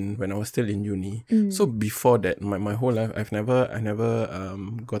 2017 when I was still in uni. So before that, my whole life, I never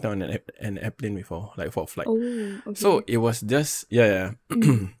gotten on an airplane before, like for a flight. Oh, okay. So it was just and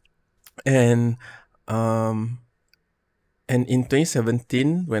in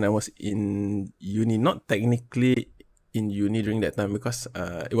 2017 when I was in uni, not technically in uni during that time because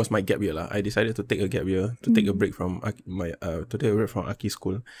it was my gap year lah. I decided to take a gap year to take a break from Aki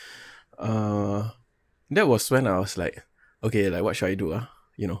school. That was when I was like, okay, like what should I do?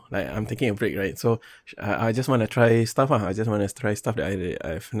 Like I'm taking a break, right? So I just want to try stuff. I just want to try stuff that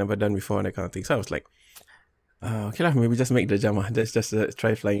I've never done before, that kind of thing. So I was like, okay lah, maybe just make the jump. Just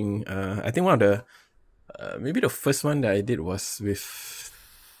try flying. I think one of the maybe the first one that I did was with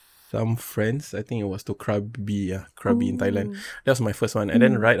some friends. I think it was to Krabi in Thailand. That was my first one. And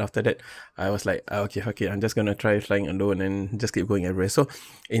then right after that, I was like, okay, I'm just gonna try flying alone and just keep going everywhere. So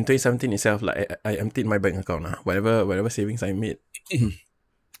in 2017 itself, like I emptied my bank account, whatever savings I made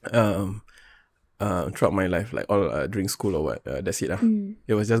throughout my life, like all during school or what, that's it.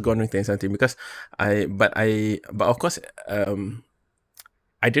 It was just gone during 2017 because but of course,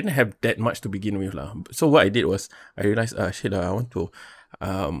 I didn't have that much to begin with lah. So what I did was I realized, I want to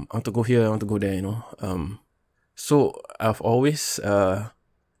go here, I want to go there, so I've always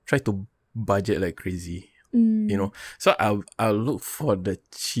tried to budget like crazy, so I'll look for the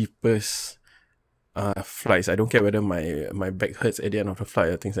cheapest flights. I don't care whether my back hurts at the end of the flight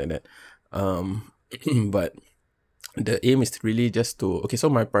or things like that. But the aim is really just to, so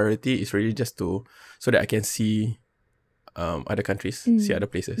my priority is really just to, so that I can see other countries, see other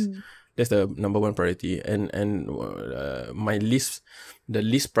places. That's the number one priority. And the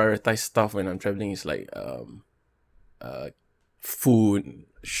least prioritized stuff when I'm traveling is like food,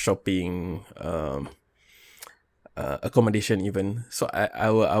 shopping, accommodation even. So I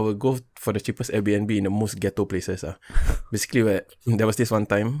will go for the cheapest Airbnb in the most ghetto places. Basically, where there was this one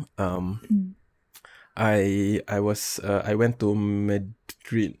time, I went to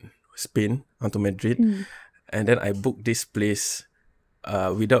Madrid, Spain, onto Madrid, and then I booked this place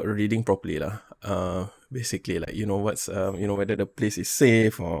without reading properly lah. Basically, like what's whether the place is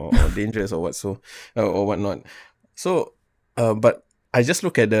safe or dangerous or or whatnot. So but I just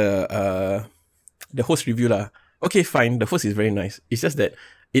look at the host review lah. Okay, fine, the host is very nice. It's just that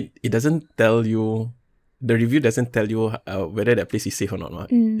it doesn't tell you, the review doesn't tell you whether that place is safe or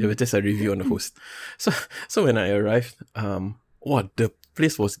not. It was just a review on the host. So when I arrived, the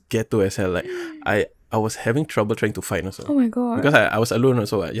place was ghetto as hell. Like I was having trouble trying to find also. Oh my god. Because I was alone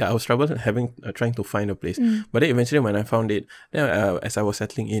also. I was trying to find a place. But then eventually when I found it, then as I was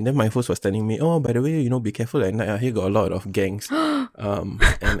settling in, then my host was telling me, oh, by the way, be careful at night. Here got a lot of gangs. And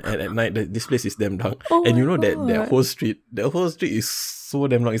at night, this place is damn dark. Oh and that whole street is so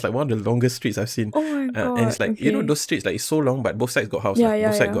damn long. It's like one of the longest streets I've seen. Oh my god. And it's like, those streets, like it's so long, but both sides got houses.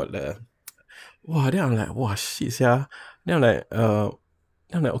 Both sides got the... Wow, then I'm like, wow, shit, yeah. Then I'm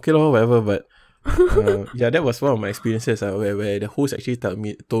like, okay, whatever, but... that was one of my experiences where the host actually told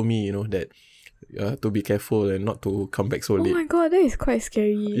me that to be careful and not to come back so late. Oh my god, that is quite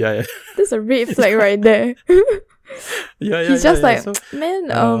scary. Yeah. That's a red flag right there. He's just like, so, man,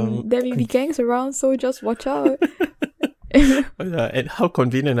 there may be gangs around, so just watch out. And how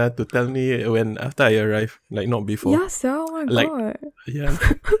convenient to tell me when after I arrive, like not before. Yeah, so, oh my god. Yeah.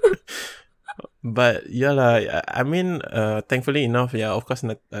 But yeah, I mean, thankfully enough, of course,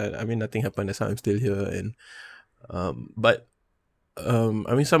 nothing happened. That's why I'm still here. And but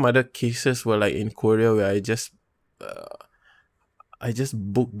I mean, some other cases were like in Korea where I just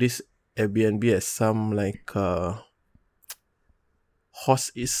booked this Airbnb as some like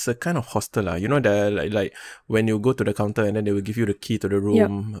it's a kind of hostel lah. The like when you go to the counter and then they will give you the key to the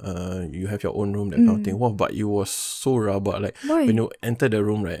room. You have your own room, that kind of thing. Wow, but it was so rabak. Like when you enter the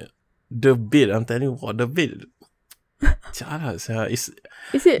room, right? The bed, I'm telling you, the bed. Is it?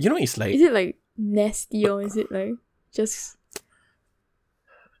 It's like. Is it like nasty or is it like just?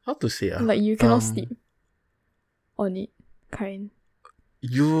 How to say? Like you cannot sleep on it, kind.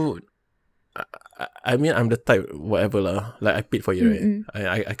 I mean, I'm the type, whatever lah. Like I paid for it, right?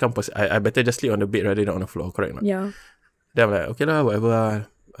 I can't. I better just sleep on the bed rather than on the floor. Correct? Not? Yeah. Then I'm like, okay lah, whatever.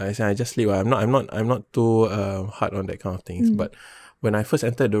 I just sleep. I'm not too hard on that kind of things, but. When I first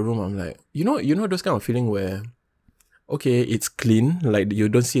entered the room, I'm like, those kind of feeling where, okay, it's clean, like you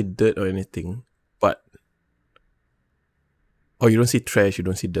don't see dirt or anything, or you don't see trash, you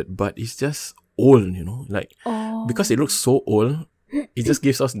don't see dirt, but it's just old, like, because it looks so old, it just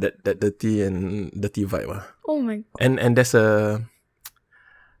gives us that dirty vibe. Oh my god. And there's the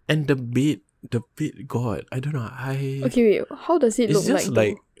bed, God, I don't know, Okay, wait, how does it look just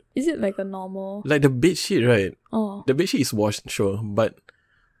like is it like a normal... Like the bedsheet, right? Oh. The bedsheet is washed, sure. But,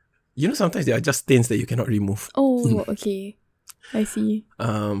 sometimes there are just stains that you cannot remove. Oh, okay. I see.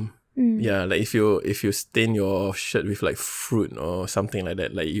 Yeah, like if you stain your shirt with like fruit or something like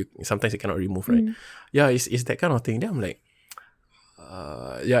that, like sometimes you cannot remove, right? Yeah, it's that kind of thing. Then I'm like,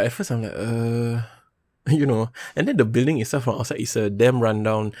 at first I'm like, you know, and then the building itself from outside is a damn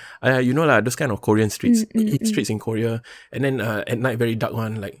rundown. You know those kind of Korean streets, streets in Korea, and then at night very dark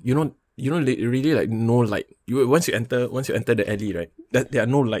one. Like really like no light. Once you enter the alley, right? That there are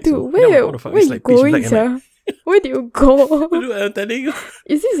no lights. Dude, no. where What the fuck? you It's like pitch going, black and night. sir? Where do you go? Dude, I'm telling you.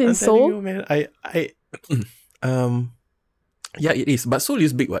 Is this in I'm telling you, Seoul? man. Yeah, it is. But Seoul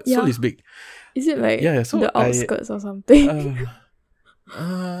is big. What? Yeah. Seoul is big. Is it like Yeah. So the outskirts or something?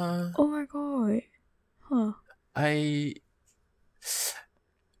 Oh my god. Huh. Have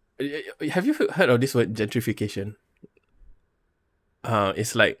you heard of this word gentrification?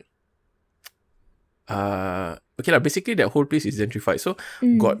 It's like okay, like basically that whole place is gentrified. So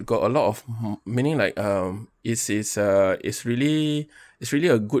got a lot of meaning like it's really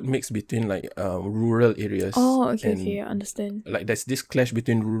a good mix between like rural areas. Oh, okay, and I understand. like there's this clash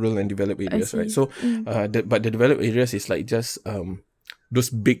between rural and developed areas, right? see. So but the developed areas is like just those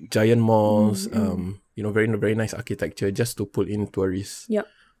big giant malls, you know, very very nice architecture just to pull in tourists. Yep.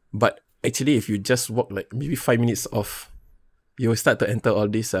 But actually, if you just walk like maybe 5 minutes off, you will start to enter all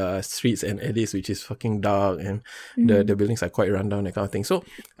these streets and alleys, which is fucking dark, and the buildings are quite rundown, that kind of thing. So,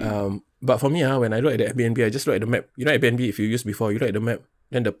 but for me, when I look at the Airbnb, I just look at the map. You know, Airbnb, if you use before, you look at the map,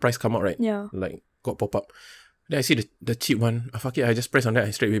 then the price come out, right? Yeah. Like got pop up. Then I see the cheap one. Fuck it, I just press on that.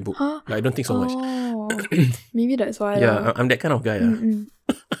 I straight away book. Huh? Like I don't think so much. Oh, maybe that's why. Yeah, I'm that kind of guy.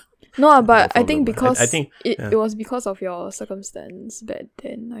 No, but I problem. think because I think it was because of your circumstance back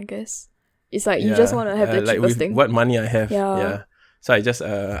then, I guess. It's like you just want to have the like cheapest with thing. what money I have. Yeah. Yeah. So I just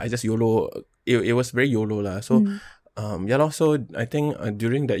YOLO. It was very YOLO lah. So yeah lor. So I think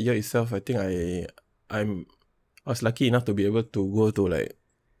during that year itself, I think I was lucky enough to be able to go to like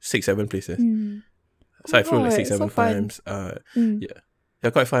 6-7 places. So I flew like 6-7 times. Yeah,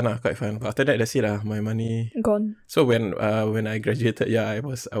 quite fun lah, quite fun. But after that, that's it lah. My money Gone. So when I graduated, I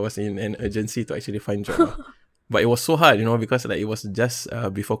was in an urgency to actually find job lah. But it was so hard, you know, because like it was just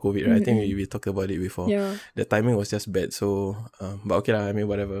before COVID, right? I think we talked about it before. Yeah. The timing was just bad. So, but okay lah. I mean,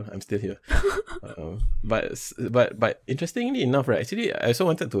 whatever. I'm still here. But interestingly enough, right? Actually, I also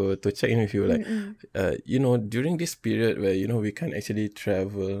wanted to check in with you, like, you know, during this period where you know we can't actually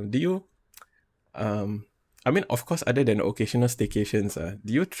travel, do you, I mean, of course, other than occasional staycations,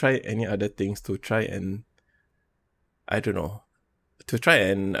 do you try any other things to try and, I don't know, to try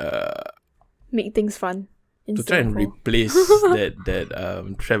and make things fun. To try and replace that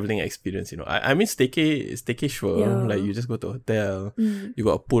traveling experience, you know. I mean staycay sure. Yeah. Like you just go to a hotel, you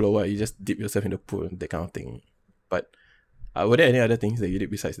got a pool or what, you just dip yourself in the pool, that kind of thing. But were there any other things that you did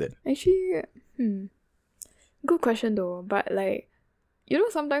besides that? Actually, good question though. But like, you know,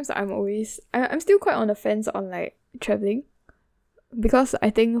 sometimes I'm still quite on the fence on like traveling, because I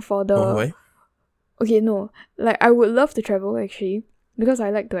think for the why? Okay, no, like I would love to travel actually, because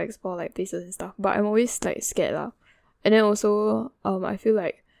I like to explore like places and stuff, but I'm always like scared lah. And then also I feel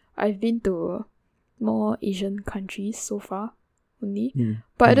like I've been to more Asian countries so far only,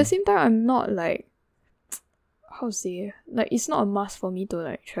 but at the same time I'm not like, how to say, like it's not a must for me to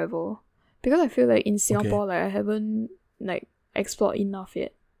like travel, because I feel like in Singapore like I haven't like explored enough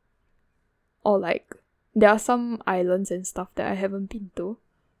yet, or like there are some islands and stuff that I haven't been to,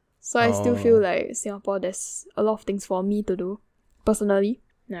 so I still feel like Singapore there's a lot of things for me to do personally.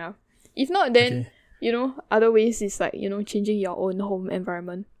 Yeah, if not then you know, other ways is like, you know, changing your own home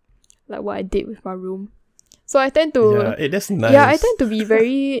environment, like what I did with my room. So I tend to that's nice. I tend to be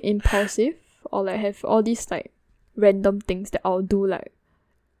very impulsive, or like have all these like random things that I'll do like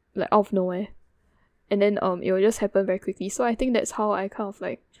out of nowhere, and then it will just happen very quickly. So I think that's how I kind of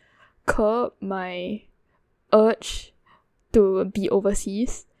like curb my urge to be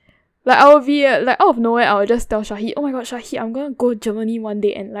overseas. Like I will be like out of nowhere, I will just tell Shahid, oh my god, Shahid, I'm gonna go Germany one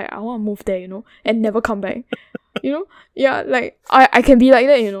day and like I want to move there, you know, and never come back. You know? Yeah, like I can be like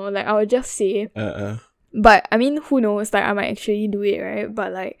that, you know, like I will just say. But I mean, who knows, like I might actually do it, right?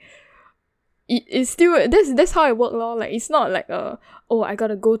 But like it's still, that's how I work lor. Like it's not like I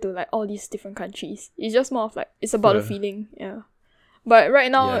gotta go to like all these different countries. It's just more of like, it's about the feeling. Yeah. But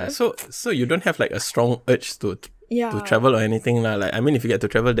right now, so you don't have like a strong urge to travel or anything lah. Like I mean, if you get to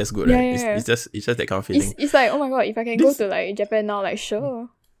travel, that's good, right? It's just that kind of feeling. It's like, oh my god, if I can go to like Japan now, like sure.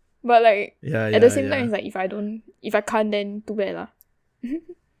 But like at the same time, it's like if I can't, then too bad lah.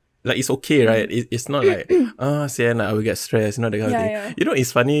 Like it's okay, right? It's not like Sienna, I will get stressed, not that kind of thing. Yeah. You know,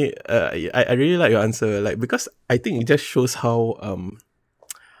 it's funny. I really like your answer, like, because I think it just shows how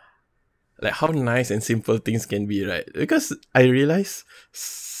like how nice and simple things can be, right? Because I realize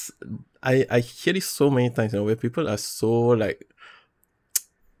I hear this so many times, you know, where people are so like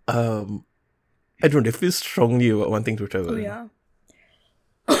I don't know, they feel strongly about wanting to travel. Oh yeah.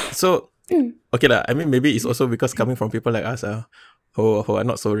 So okay lah. I mean, maybe it's also because coming from people like us, who are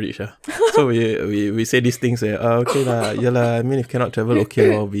not so rich, So we say these things, okay lah, yeah lah. I mean, if cannot travel, okay,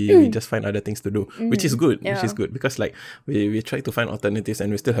 well, we just find other things to do, which is good, because like we try to find alternatives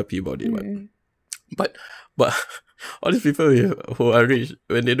and we're still happy about it. But all these people who are rich,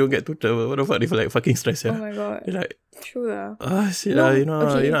 when they don't get to travel, what the fuck, they feel like fucking stressed. Oh my god. They're like, true lah. Shit No, you know,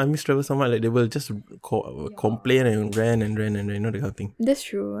 okay. I miss travel so much. Like they will just complain and rant and you know, that kind of thing. That's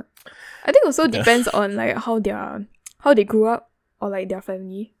true. I think also depends on like how they grew up or like their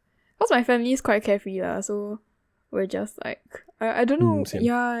family. Because my family is quite carefree lah, so we're just like I don't know. Same.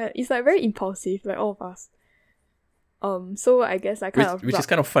 Yeah, it's like very impulsive, like all of us. So I guess I Which is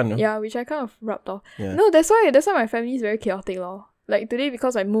kind of fun, no? Yeah, which I kind of rubbed off. Yeah. No, that's why my family is very chaotic lor. Like today,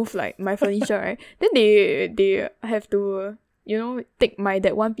 because I moved like my furniture, right? Then they have to, you know, take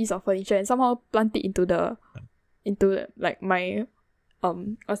that one piece of furniture and somehow plant it into like my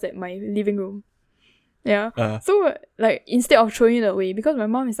my living room. Yeah. So like instead of throwing it away, because my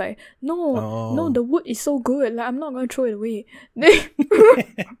mom is like, no, the wood is so good, like I'm not gonna throw it away.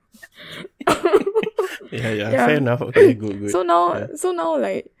 Yeah, fair enough. Okay, good. So now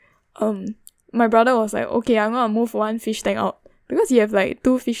like my brother was like, okay, I'm gonna move one fish tank out because he have like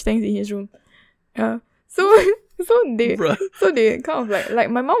 2 fish tanks in his room. Yeah. So they kind of like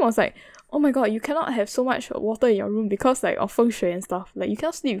my mom was like, oh my god, you cannot have so much water in your room because like of Feng Shui and stuff. Like you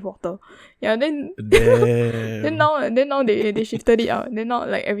cannot sleep with water. Yeah, then then now they shifted it out. Then now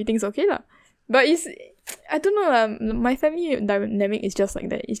like everything's okay lah. But it's, I don't know lah. My family dynamic is just like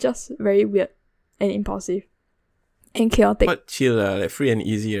that. It's just very weird and impulsive and chaotic. But chill lah, like free and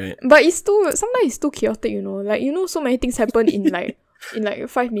easy, right? But sometimes it's too chaotic, you know. Like, you know, so many things happen in like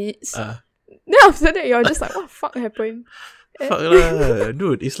 5 minutes. Then after that, you're just like, what the fuck happened? Fuck lah,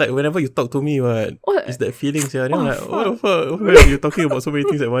 dude. It's like whenever you talk to me, what? It's that feeling, yeah. Then I'm like, fuck. what the fuck? Why are you talking about so many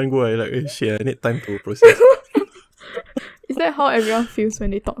things at one go? I like, shit, I need time to process. Is that how everyone feels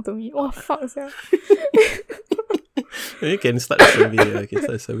when they talk to me? What the fuck, yeah? You can start a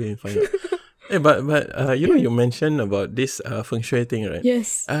survey, and find out. Hey, but you know, you mentioned about this Feng Shui thing, right?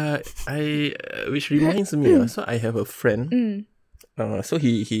 Yes. Which reminds me, so I have a friend. So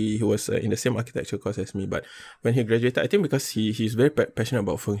he was in the same architecture course as me, but when he graduated, I think because he's very passionate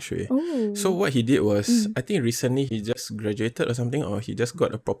about Feng Shui. Oh. So what he did was, I think recently he just graduated or something, or he just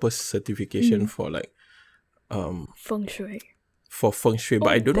got a proper certification for like Feng Shui. For Feng Shui, but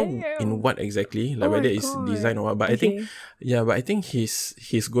I don't know in what exactly, like whether it's design or what. But Okay. I think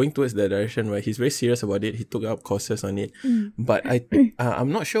he's going towards that direction where he's very serious about it. He took up courses on it, but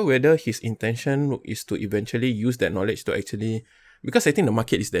I'm not sure whether his intention is to eventually use that knowledge to actually, because I think the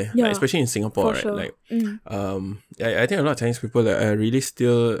market is there, like, especially in Singapore, right? Sure. Like, I think a lot of Chinese people are really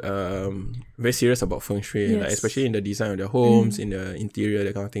still very serious about Feng Shui, like, especially in the design of their homes, in the interior,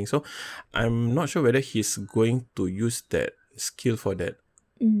 that kind of thing. So I'm not sure whether he's going to use that skill for that.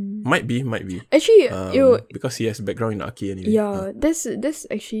 Might be. Actually, because he has background in Archi anyway. Yeah, that's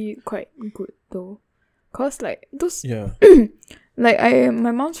actually quite good though, cause like those like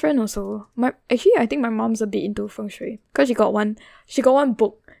my mom's friend also. I think my mom's a bit into Feng Shui, cause she got one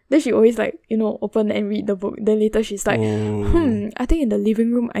book. Then she always like, you know, open and read the book. Then later she's like, I think in the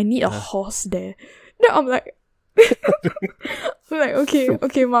living room I need a horse there. Then I'm like,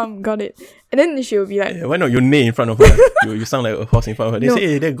 okay, mom, got it. And then she will be like, why not you neigh in front of her? you sound like a horse in front of her. They say,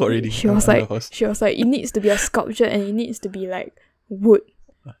 hey, they got ready. She was like, it needs to be a sculpture and it needs to be like wood,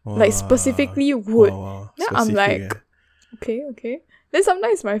 like specifically wood. Then I'm like, okay. Then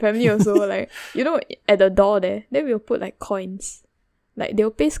sometimes my family also like, you know, at the door there, then we'll put like coins, like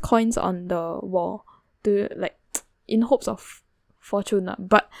they'll paste coins on the wall to like in hopes of fortune,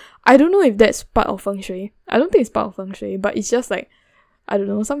 but I don't know if that's part of Feng Shui. I don't think it's part of Feng Shui, but it's just like, I don't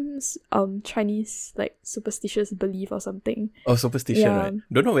know, some Chinese like superstitious belief or something. Oh, superstition, right?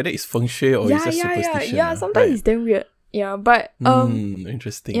 Don't know whether it's Feng Shui or it's just superstition. Yeah, sometimes it's damn weird. Yeah, but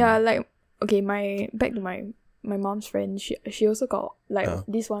interesting. Yeah, like, okay, back to my mom's friend, she also got like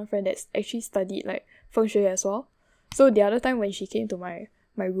this one friend that's actually studied like Feng Shui as well. So the other time when she came to my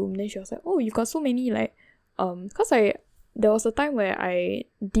room, then she was like, oh, you got so many like cause there was a time where I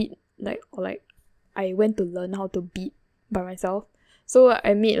did I went to learn how to bead by myself. So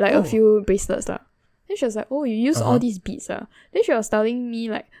I made like a few bracelets lah. Then she was like, oh, you use all these beads ah. Then she was telling me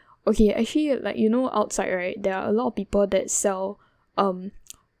like, okay, actually, like, you know, outside, right, there are a lot of people that sell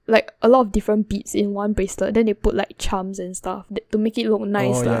like a lot of different beads in one bracelet. Then they put like charms and stuff to make it look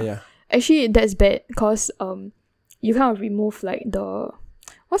nice lah. Yeah. Actually, that's bad because you kind of remove like the,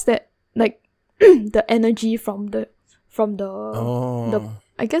 what's that, like the energy from the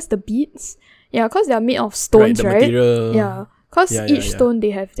I guess the beads. Yeah, because they are made of stones, right? Material. Yeah, Because Yeah, each yeah. stone,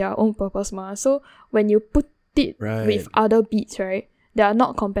 they have their own purpose ma. So when you put it Right. with other beads, right, that are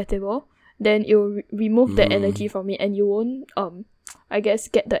not compatible, then it will remove the energy from it, and you won't I guess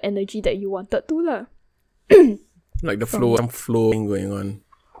get the energy that you wanted to lah. Like the From some flowing going on.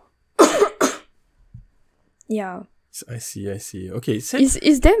 Yeah. I see. Okay, so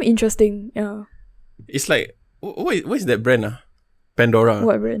It's damn interesting. Yeah. it's like what is that brand? Pandora.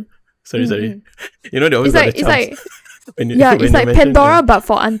 What brand? Sorry. Mm. You know they always It's got like the it's charms. like When you, yeah, when it's you like mention, Pandora but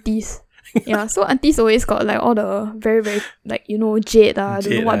for aunties. Yeah, so aunties always got like all the very, very like, you know, jade don't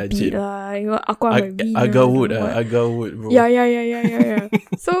know what bead you know, aquamarine. Agarwood, bro. Yeah.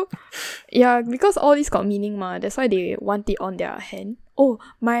 So yeah, because all these got meaning ma, that's why they want it on their hand. Oh,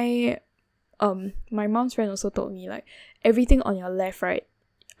 my mom's friend also told me like everything on your left, right,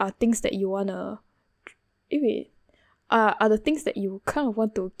 are things that you wanna are the things that you kind of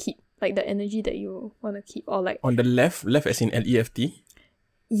want to keep, like the energy that you want to keep, or like On the left as in left.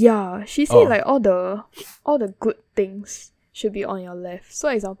 yeah, she said like all the good things should be on your left. So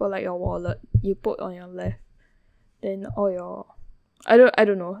example like your wallet, you put on your left. Then all your I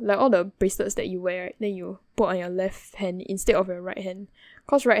don't know, like all the bracelets that you wear, right, then you put on your left hand instead of your right hand.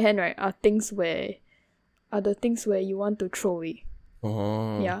 Cause right hand, right, are the things where you want to throw away.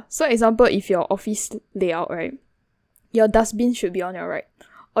 Oh. Yeah. So example, if your office layout, right, your dustbin should be on your right.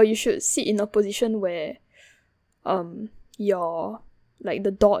 Or you should sit in a position where your like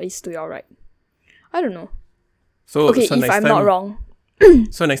the door is to your right. I don't know. So Okay, so if next I'm time, not wrong.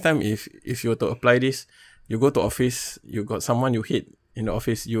 So next time if you were to apply this, you go to office, you got someone you hate in the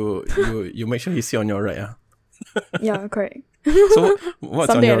office, you make sure he sit on your right. Yeah, correct. So what's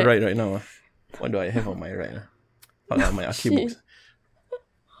on Something your like right now? What do I have on my right? My Aki Shit. books.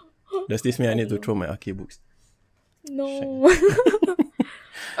 Does this mean I need to throw my Aki books? No.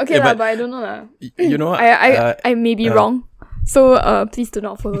 Okay Yeah, but I don't know lah. You know what? I may be wrong. So please do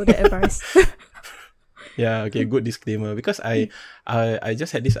not follow that advice. Yeah, okay, good disclaimer. Because I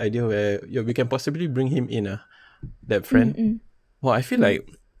just had this idea where we can possibly bring him in, that friend. Well, I feel like,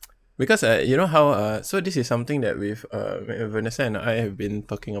 because you know how, so this is something that with Vanessa and I have been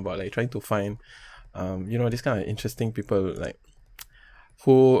talking about, like trying to find, you know, this kind of interesting people, like,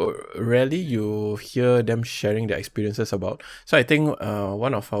 who rarely you hear them sharing their experiences about. So I think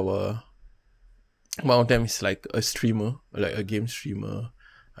one of them is like a streamer, like a game streamer,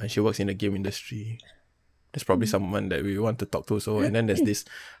 and she works in the game industry. There's probably someone that we want to talk to. So, and then there's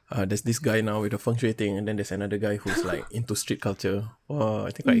this guy now with the Feng Shui thing, and then there's another guy who's like into street culture. Oh, I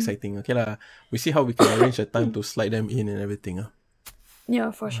think quite exciting. Okay lah, we see how we can arrange a time to slide them in and everything.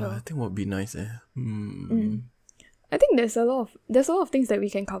 Yeah, for sure. I think would be nice. I think there's a lot of things that we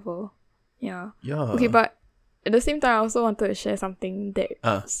can cover. Yeah. Yeah. Okay, but at the same time, I also wanted to share something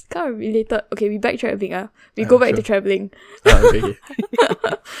that's kind of related. Okay, we backtrack a bit. We go back to traveling. Okay.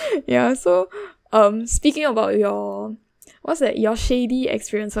 Yeah. So, speaking about your shady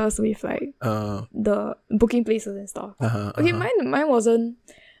experiences with like the booking places and stuff. Okay, mine wasn't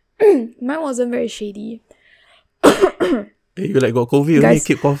very shady. Hey, you like got COVID, guys, only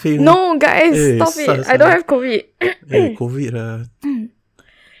keep coughing. No, guys, hey, stop it. I don't have COVID. Hey, COVID lah.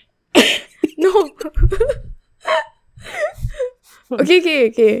 No.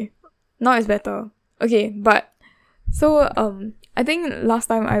 Okay. Now it's better. Okay, but so I think last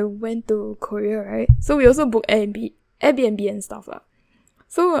time I went to Korea, right? So we also booked Airbnb and stuff lah.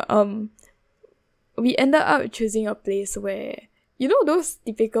 So we ended up choosing a place where, you know, those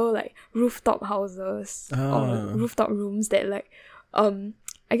typical like rooftop houses or rooftop rooms that like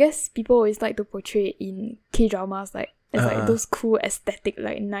I guess people always like to portray in K-dramas, like as like those cool aesthetic,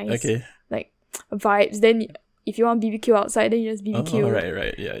 like nice like vibes. Then if you want BBQ outside, then you just BBQ.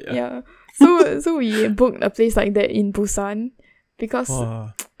 Right, yeah. So we booked a place like that in Busan because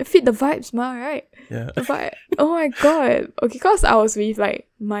it fit the vibes, right? Yeah. But oh my god, okay, cause I was with like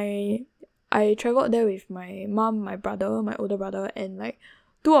I traveled there with my mom, my brother, my older brother, and like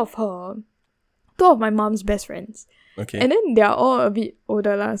two of my mom's best friends. Okay. And then they are all a bit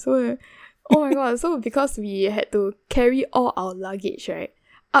older lah. So, oh my god. So because we had to carry all our luggage, right,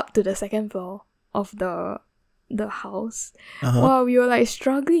 up to the second floor of the house. Wow, we were like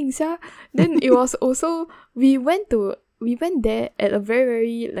struggling, yeah. Then it was also we went there at a very,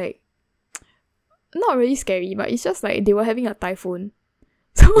 very like not really scary, but it's just like they were having a typhoon.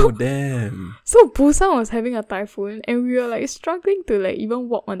 So, oh damn. So Busan was having a typhoon and we were like struggling to like even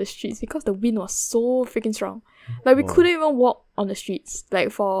walk on the streets because the wind was so freaking strong. Like we couldn't even walk on the streets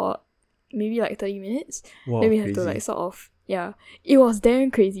like for maybe like 30 minutes. Then we had to like sort of, yeah. It was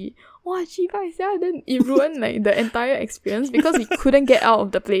damn crazy. Wow, chiba, yeah. Then it ruined like the entire experience because we couldn't get out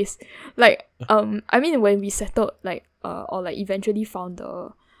of the place. Like, I mean when we settled, like or like eventually found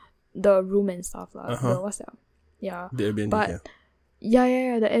the room and stuff lah. The what's that? Yeah. The Airbnb, But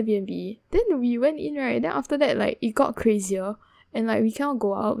yeah, the Airbnb. Then we went in, right? Then after that, like it got crazier, and like we cannot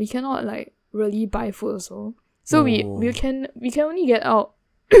go out. We cannot like really buy food also. So we can only get out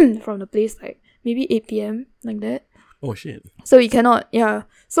from the place like maybe 8 p.m. like that. Oh shit. So we cannot, yeah.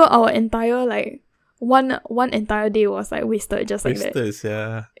 So our entire like one entire day was like wasted just like that.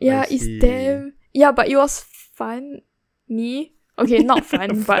 Yeah. Yeah, it's damn. Yeah, but it was funny. Okay, not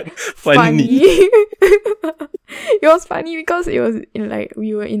fun, but funny. It was funny because it was in like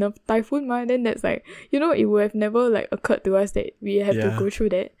we were in a typhoon, man. Then that's like, it would have never like occurred to us that we have to go through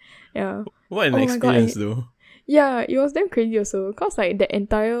that. Yeah. What an experience though. Yeah, it was damn crazy also. Cause like the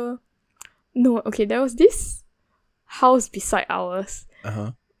entire there was this house beside ours.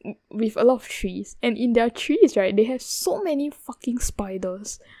 With a lot of trees, and in their trees, right, they have so many fucking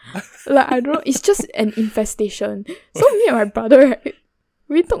spiders. Like I don't know, it's just an infestation. So me and my brother, right,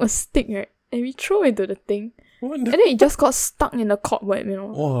 we took a stick, right, and we throw into the thing, and then it just got stuck in the cobweb,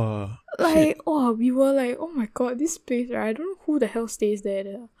 Wow. Like, we were like, oh my god, this place, right? I don't know who the hell stays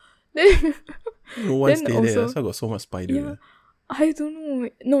there. Then no one stays there. That's why got so much spider. Yeah, I don't know.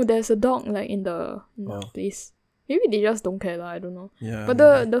 No, there's a dog like in the place. Maybe they just don't care, I don't know. Yeah. But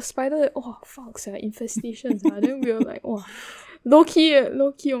the spider, fuck, infestations. Then we were like, low key,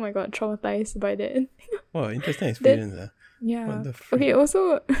 oh my god, traumatized by that. Wow, interesting experience. Yeah. Okay,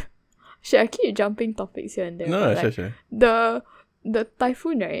 also, shit, I keep jumping topics here and there. No, like, sure. The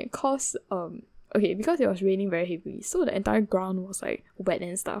typhoon, right, caused, because it was raining very heavily, so the entire ground was like wet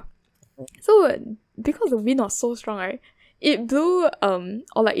and stuff. So, because the wind was so strong, right, it blew,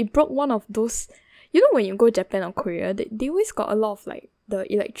 or like it broke one of those. When you go Japan or Korea, they always got a lot of like the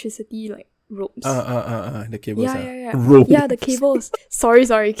electricity like ropes. The cables. Yeah. Ropes. Yeah, the cables.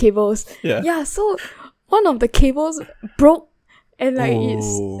 Sorry, cables. Yeah. So one of the cables broke and like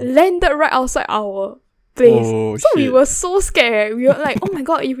it's landed right outside our place. So we were so scared. Right? We were like, oh my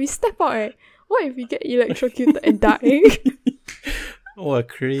god, if we step out, right, what if we get electrocuted and die? Oh,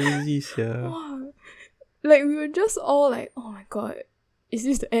 crazy, yeah. Like we were just all like, oh my god. Is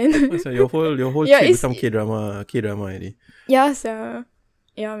this the end? So your whole trip become K-drama already. Yeah, sir.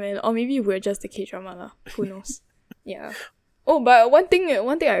 Yeah, man. Or maybe we're just the K-drama lah. Who knows? Yeah. Oh, but one thing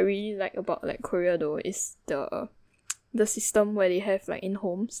I really like about like Korea though is the system where they have like in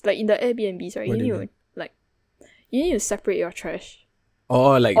homes, like in the Airbnbs, right? You need to separate your trash.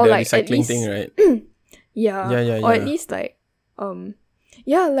 Oh, like or the like recycling thing, right? Yeah. Or at least like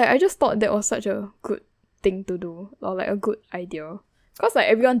like I just thought that was such a good thing to do, or like a good idea. Because like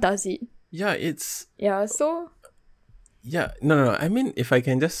everyone does it. Yeah, it's... Yeah, so... Yeah, no. I mean, if I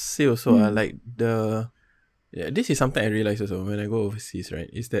can just say also, like the... Yeah, this is something I realized also when I go overseas, right?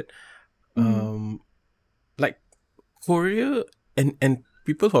 Is that, like, Korea and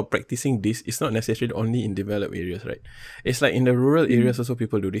people who are practicing this, it's not necessarily only in developed areas, right? It's like in the rural areas also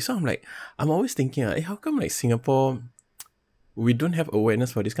people do this. So I'm always thinking, how come like Singapore, we don't have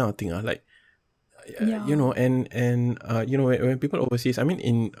awareness for this kind of thing? Like, when people overseas, I mean,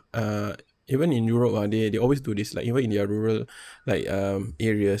 in even in Europe, they always do this. Like even in their rural like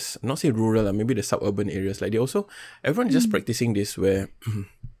areas, not say rural, maybe the suburban areas. Like everyone is just practicing this where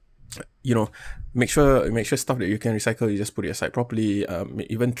make sure stuff that you can recycle, you just put it aside properly.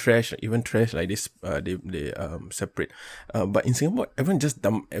 Even trash like this, they separate. But in Singapore, everyone just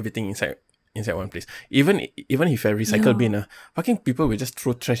dump everything inside one place. Even if I recycle bin, fucking people will just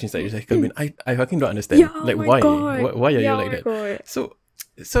throw trash inside recycle bin. I fucking don't understand. Like why? God. Why are you like that? God.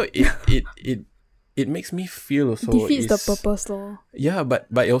 So it makes me feel also defeats the purpose law. Yeah, but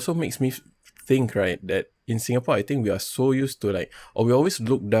it also makes me think, right, that in Singapore I think we are so used to like, or we always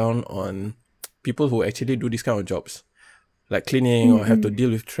look down on people who actually do this kind of jobs. Like cleaning or have to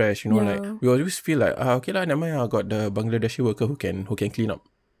deal with trash, like we always feel like okay lah, never mind, I got the Bangladeshi worker who can clean up.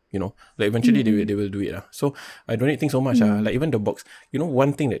 Like eventually they will do it. So I don't think so much. Like even the box.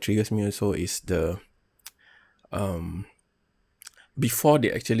 One thing that triggers me also is the before we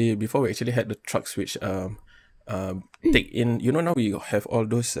actually had the trucks which take in, now we have all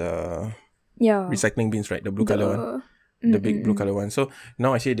those recycling bins, right? The blue color one. The big blue color one. So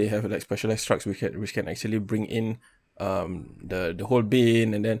now actually they have like specialized trucks which can actually bring in the whole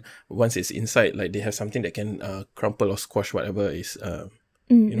bin, and then once it's inside, like they have something that can crumple or squash whatever is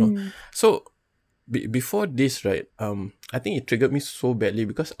So before this, right, I think it triggered me so badly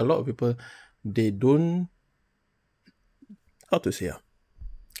because a lot of people, they don't, how to say,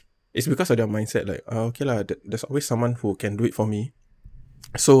 it's because of their mindset, like okay lah, there's always someone who can do it for me.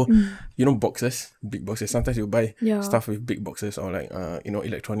 So, you know, boxes, big boxes. Sometimes you buy Yeah. stuff with big boxes or like, you know,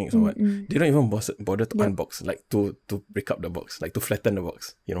 electronics or what. They don't even bother to unbox, like to break up the box, like to flatten the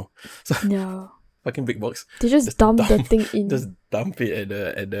box, you know. So, Yeah. fucking big box. They just dump the thing in. Just dump it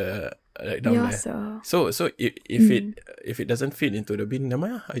at the like down Yeah, there. sir. So if it doesn't fit into the bin, never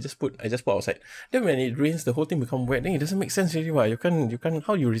mind, I just put outside. Then when it rains, the whole thing become wet. Then it doesn't make sense really. Why you can't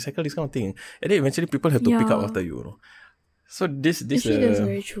how you recycle this kind of thing? And then eventually people have to pick up Yeah. after you. You know? So this Actually, that's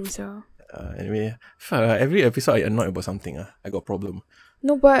very true, sir. anyway, every episode I annoyed about something. I got problem.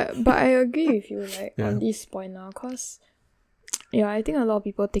 No, but I agree with you, like, Yeah. on this point now, cause yeah, I think a lot of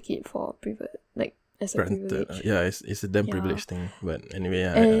people take it for like as a Granted, privilege. yeah, it's a damn Yeah. privilege thing. But anyway,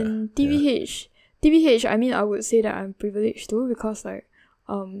 yeah. And TBH, I mean, I would say that I'm privileged too, because like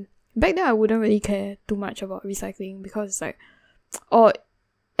back then I wouldn't really care too much about recycling, because it's like, or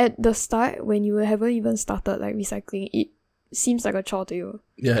at the start when you haven't even started like recycling, it seems like a chore to you.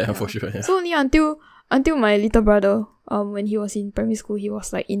 Yeah, for sure. Yeah. So only until my little brother, when he was in primary school, he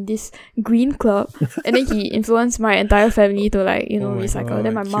was like in this green club, and then he influenced my entire family to like, you know, Oh my recycle. God,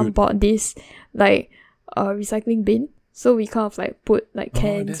 Then my mom cute. bought this like recycling bin, so we kind of like put like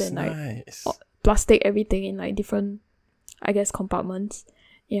cans that's and like nice. plastic everything in like different, I guess, compartments.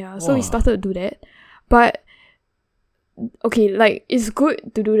 Yeah, so we Wow. started to do that, but okay, like it's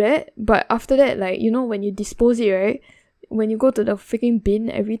good to do that, but after that, like, you know, when you dispose it, right, when you go to the freaking bin,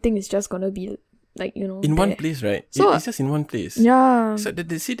 everything is just gonna be like, you know, In one there. place, right? So- It's just in one place. Yeah. So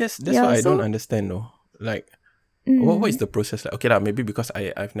see, that's Yeah, what I don't so- understand though. Like, Mm. what is the process like? Okay lah, maybe because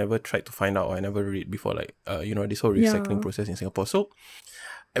I've never tried to find out or I never read before, like you know, this whole recycling Yeah. process in Singapore. So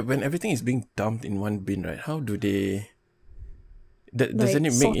when everything is being dumped in one bin, right? How do they? Doesn't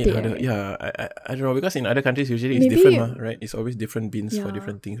it make sort it it, harder? right? Yeah, I don't know, because in other countries usually it's Maybe- different, right? It's always different bins for Yeah.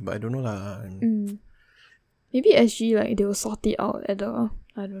 different things. But I don't know lah. Maybe SG, like, they will sort it out at the,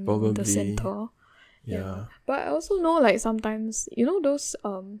 I don't know, the Probably. center. Yeah. But I also know, like, sometimes, you know, those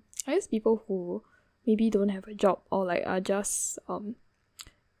I guess people who maybe don't have a job, or like are just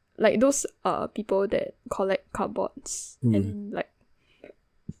like those people that collect cardboards and like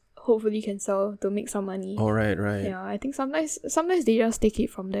hopefully can sell to make some money. Oh right. Yeah, I think sometimes they just take it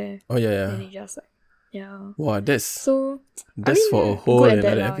from there. Oh yeah. And they just like, yeah. Wow, that's So That's mean, for a whole good at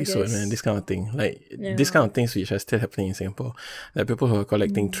that another lah, I episode, guess. man. This kind of thing, like Yeah. this kind of things which are still happening in Singapore, like people who are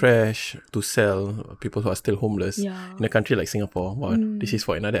collecting trash to sell, people who are still homeless Yeah. in a country like Singapore. Wow, this is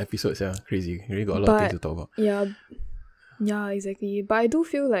for another episode. Yeah, crazy. We really got a lot of things to talk about. Yeah, exactly. But I do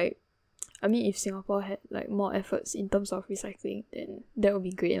feel like, I mean, if Singapore had like more efforts in terms of recycling, then that would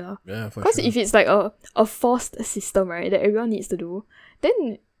be great lah. Yeah, for Because sure. if it's like a forced system, right, that everyone needs to do,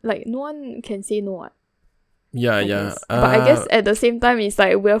 then like no one can say no. I guess. But I guess at the same time, it's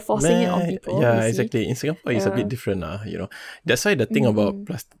like we're forcing it on people. Yeah, you see. exactly. In Singapore, it's a bit different, you know. That's why the thing about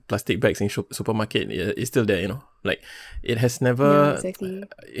plastic bags in supermarket is still there, you know. Like, it has never, Yeah, exactly.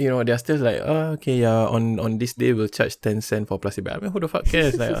 you know, they're still like, oh, okay, yeah, on this day we'll charge 10 cents for plastic bag. I mean, who the fuck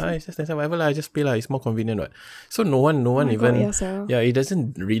cares? Like, it's just 10 cents, whatever, I just pay, it's more convenient, right? So no one Oh my even, God, yeah, Sarah. yeah, it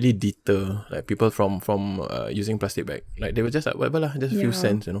doesn't really deter like people from using plastic bag. Like, they were just like, whatever, just a few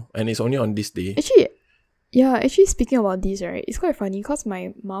cents, you know. And it's only on this day. Actually, speaking about this, right, it's quite funny because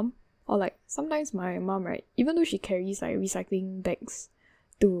my mom, or like sometimes my mom, right, even though she carries like recycling bags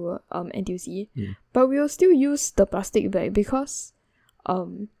to NTUC, but we'll still use the plastic bag because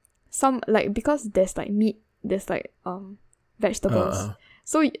because there's like meat, there's like vegetables.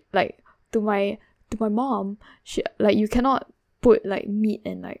 So like to my mom, she like, you cannot put like meat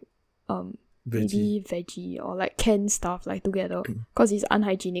and like maybe veggie or like canned stuff like together because it's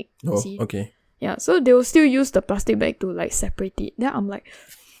unhygienic. You see? Okay. Yeah, so they will still use the plastic bag to like separate it. Then I'm like,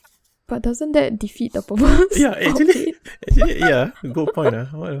 but doesn't that defeat the purpose? Yeah, of it? actually, yeah, good point.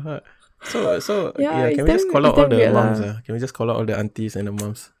 What the fuck? So Yeah, can it's we just damn- call out it's all damn the weird moms? lah. Can we just call out all the aunties and the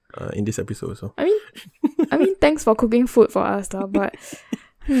moms in this episode? So I mean, thanks for cooking food for us, lah. But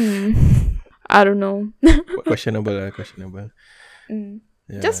I don't know. questionable.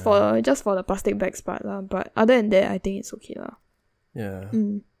 Yeah. Just for the plastic bags part, lah. But other than that, I think it's okay, lah. Yeah.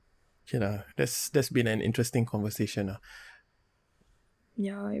 Okay lah. That's been an interesting conversation.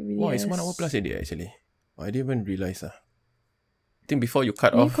 Yeah, it really Wow, it's is. 1 hour plus already actually. I didn't even realize. I think before you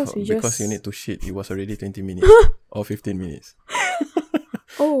cut Maybe off 'cause we because you just- need to shit, it was already 20 minutes or 15 minutes.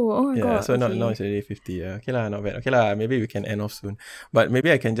 Oh my Yeah, god. so okay. now it's already 50. Yeah. Okay lah, not bad. Okay lah, maybe we can end off soon. But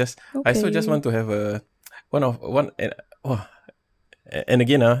maybe I can just I still just Okay. want to have and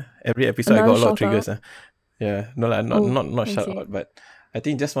again every episode I got a lot of Another triggers. Yeah. No lah, not shout okay. out, but I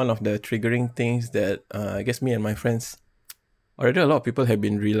think just one of the triggering things that I guess me and my friends already a lot of people have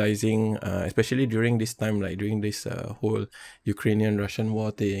been realizing, especially during this time, like during this whole Ukrainian-Russian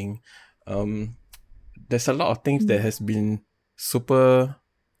war thing, there's a lot of things that has been super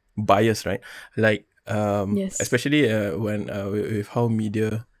biased, right? Like, Yes. especially when with how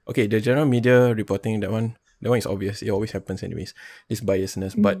media, okay, the general media reporting, that one is obvious. It always happens anyways, this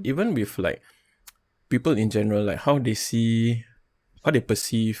biasness. But even with like people in general, like how they see, how they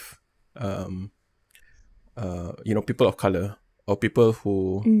perceive, people of color or people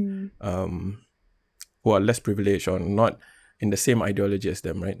who are less privileged or not in the same ideology as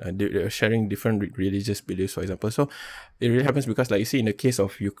them, right? They're sharing different religious beliefs, for example. So it really happens because, like you see, in the case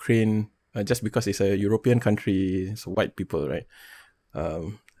of Ukraine, just because it's a European country, it's white people, right?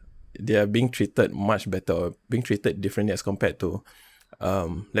 They are being treated much better, or being treated differently as compared to,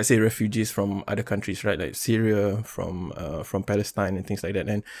 let's say, refugees from other countries, right? Like Syria, from Palestine and things like that.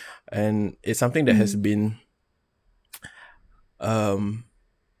 And it's something that has been,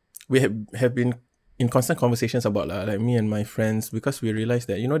 we have been in constant conversations about, like me and my friends, because we realized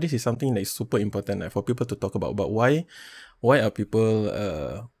that, this is something that is super important, like, for people to talk about. But why are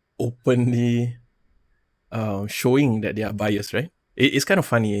people openly showing that they are biased, right? It's kind of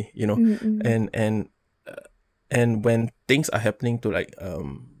funny, and when things are happening to, like,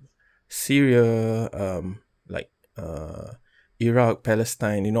 Syria, like Iraq,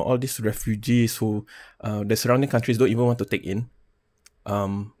 Palestine, all these refugees who the surrounding countries don't even want to take in.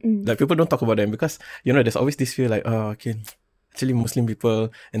 Like, people don't talk about them because, there's always this fear, like, oh, okay, actually Muslim people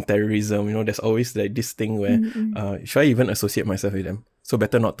and terrorism, there's always like this thing where should I even associate myself with them? So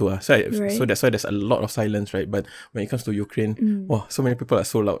better not to. So that's why there's a lot of silence, right? But when it comes to Ukraine, wow, so many people are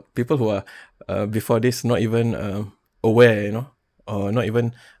so loud. People who are before this not even aware, or not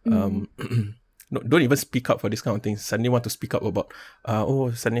even don't even speak up for this kind of things. Suddenly want to speak up about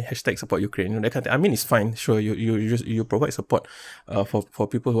suddenly hashtag support Ukraine, that kind of thing. I mean, it's fine, sure, you provide support for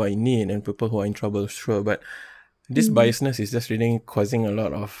people who are in need and people who are in trouble, sure, but this biasness is just really causing a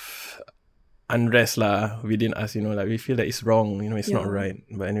lot of unrest within us, like we feel that it's wrong, it's not right.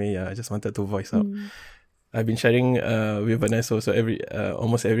 But anyway, I just wanted to voice out. I've been sharing with Vanessa also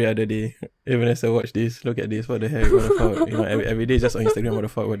almost every other day. Hey Vanessa, watch this, look at this, what the heck, what the fuck, every day just on Instagram, what the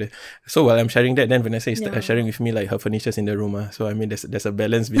fuck, what the. So while I'm sharing that, then Vanessa is sharing with me like her furnitures in the room. So I mean, there's a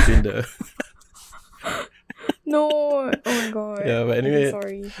balance between the. No, oh my god. Yeah, but anyway,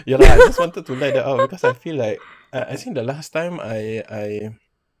 sorry. Yeah, I just wanted to let that out because I feel like I think the last time I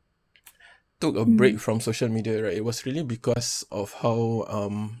took a break from social media, right, it was really because of how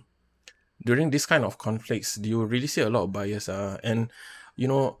during this kind of conflicts, you really see a lot of bias. And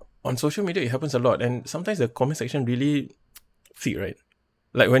on social media, it happens a lot. And sometimes the comment section really thick, right?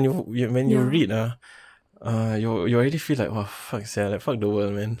 Like when you read, you already feel like, oh, fuck, like, fuck the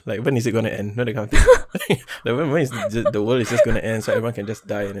world, man. Like, when is it gonna end? Not that kind of thing. Like, when is the world is just gonna end so everyone can just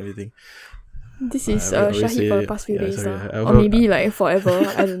die and everything? This is Shahid for the past few days. Sorry, or maybe like forever.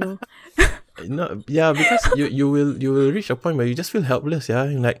 I don't know. No, yeah, because you will reach a point where you just feel helpless, yeah.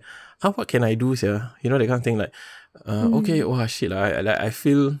 And like, what can I do, yeah? That kind of thing. Like, okay, oh shit, I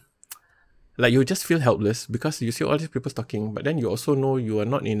feel like you just feel helpless because you see all these people talking, but then you also know you are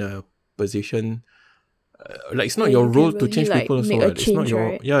not in a position. Like, it's not your role to change people also. It's not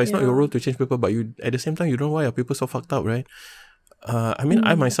your it's not your role to change people, but you at the same time you don't know why are people so fucked up, right? I mean,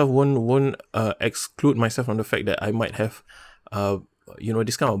 I myself won't exclude myself from the fact that I might have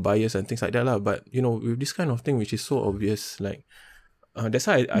this kind of bias and things like that, but with this kind of thing which is so obvious, like that's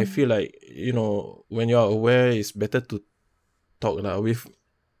why I feel like, when you're aware, it's better to talk with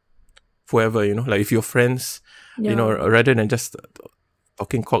whoever, like if you're friends, rather than just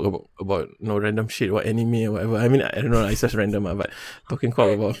talking cock about random shit or anime or whatever. I mean, I don't know, it's just random, but talking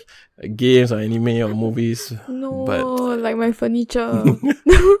cock about games or anime or movies. No, but like my furniture.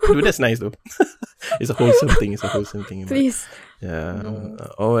 Dude, that's nice though. It's a wholesome thing. Please. But, yeah. No.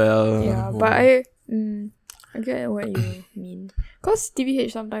 Oh well. Yeah, but I get what you mean. Cause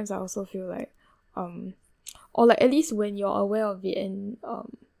TBH sometimes I also feel like or like at least when you're aware of it and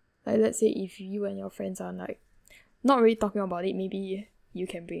like let's say if you and your friends are like not really talking about it, maybe you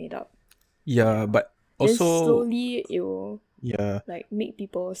can bring it up. Yeah, but also then slowly it will like make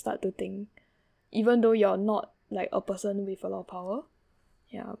people start to think, even though you're not like a person with a lot of power.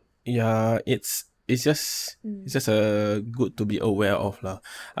 Yeah, it's just good to be aware of lah.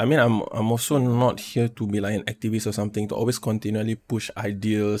 I mean, I'm also not here to be like an activist or something, to always continually push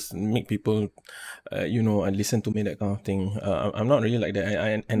ideas, make people listen to me, that kind of thing. I'm not really like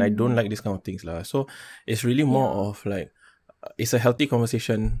that. I don't like these kind of things lah. So it's really more of like it's a healthy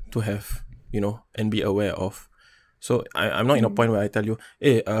conversation to have, and be aware of. So I'm not in a point where I tell you,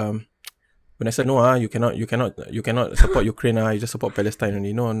 hey, when I said no, you cannot support Ukraine, you just support Palestine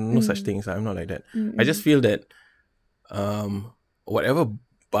only. No such things. I'm not like that. I just feel that whatever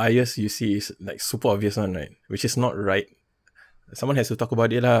bias you see is like super obvious one, right? Which is not right. Someone has to talk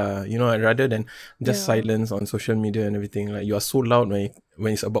about it lah, rather than just silence on social media and everything. Like, you are so loud when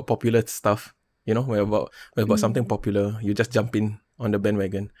it's about popular stuff, when about something popular, you just jump in on the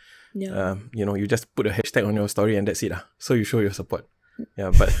bandwagon. You just put a hashtag on your story and that's it lah. So you show your support.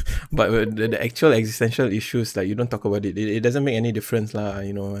 Yeah, but the actual existential issues, like, you don't talk about it. It doesn't make any difference lah,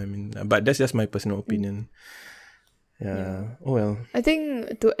 I mean. But that's just my personal opinion. Yeah. Oh well. I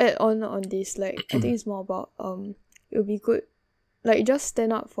think to add on this, like, I think it's more about it would be good, like, just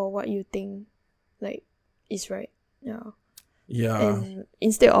stand up for what you think, like, is right. Yeah. And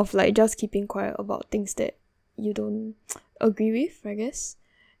instead of, like, just keeping quiet about things that you don't agree with, I guess.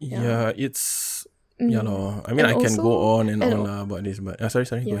 Yeah, it's no. I mean, I can go on and on about this, but sorry,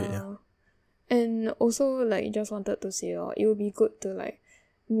 go ahead. Yeah. And also, like, just wanted to say, it would be good to, like,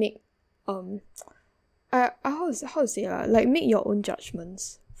 make how to say like, make your own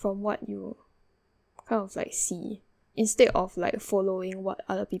judgments from what you kind of, like, see, instead of, like, following what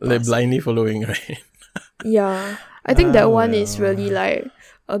other people like blindly following, right? Yeah, I think that one is really, like,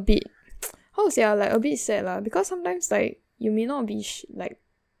 a bit, how to say like, a bit sad because sometimes, like, you may not be like,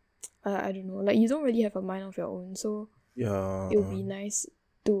 I don't know, like, you don't really have a mind of your own, so it would be nice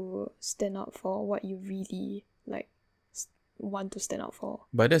to stand up for what you really, like, want to stand up for.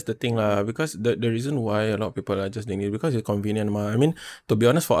 But that's the thing lah, because the reason why a lot of people are just doing it because it's convenient ma. I mean, to be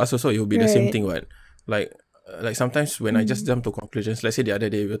honest, for us also it will be the same thing, what? Like sometimes when I just jump to conclusions, let's say the other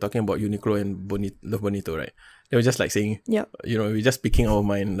day we were talking about Uniqlo and Love Bonito, right? They were just like saying, we're just speaking our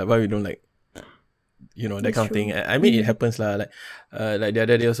mind, like, why we don't like, that That's kind of true. thing. I mean, it happens lah. Like the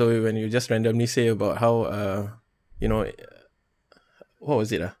other day also, when you just randomly say about how what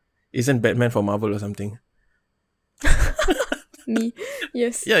was it? Isn't Batman for Marvel or something? Me,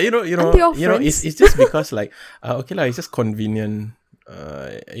 yes. Yeah, it's just because, like, okay lah, it's just convenient.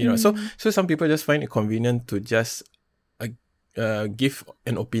 So some people just find it convenient to just give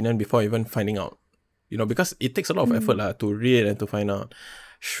an opinion before even finding out. Because it takes a lot of effort lah to read and to find out.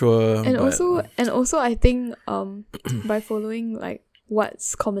 Sure. And also I think by following, like,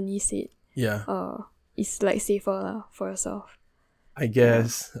 what's commonly said, it's, like, safer lah for yourself. I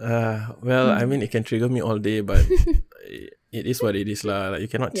guess. I mean, it can trigger me all day, but it is what it is lah. Like, you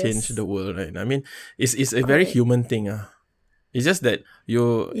cannot change the world, right? I mean, it's a very human thing. It's just that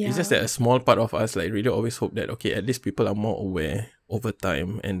it's just that a small part of us, like, really always hope that, okay, at least people are more aware over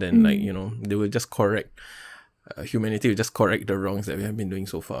time, and then like, they will just correct. Humanity will just correct the wrongs that we have been doing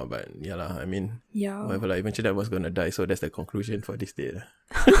so far. But I mean, whatever, like, eventually I was gonna die, so that's the conclusion for this day.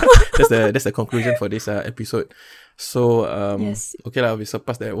 that's the conclusion for this episode. So okay lah, we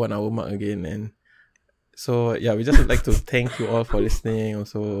surpassed that 1 hour mark again, and so we just would like to thank you all for listening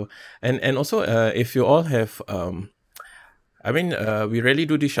also, and also if you all have I mean, we rarely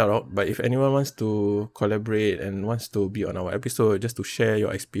do this shout out, but if anyone wants to collaborate and wants to be on our episode, just to share your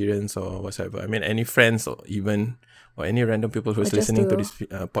experience or whatever. I mean, any friends or any random people who's listening to this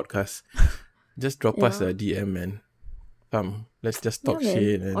podcast, just drop us a DM, man. Come, let's just talk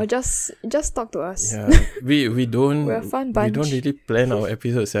shit. Or just talk to us. Yeah, we don't. We're a fun bunch. We don't really plan our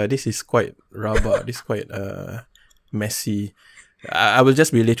episodes. This is quite rabak. This is quite messy. I will just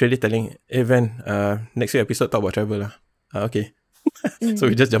be literally telling, hey Van, next week episode talk about travel lah. Okay. So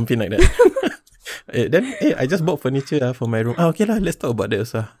we just jump in like that. Then I just bought furniture for my room. Okay lah, let's talk about that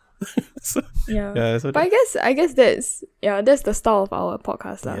also. So, but I guess that's the style of our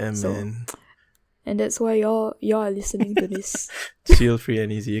podcast lah. Yeah, so, man. And that's why y'all are listening to this. Chill, free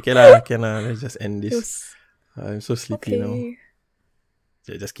and easy. Okay lah. Let's just end this. I'm so sleepy now.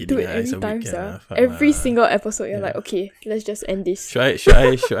 Just kidding. Do it every time, sir. Every single episode, you're like, okay, let's just end this. Should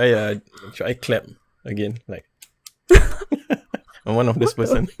I clap again? Like, I'm one of this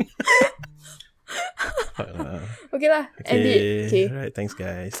person. Okay lah, end it. Okay. Alright, thanks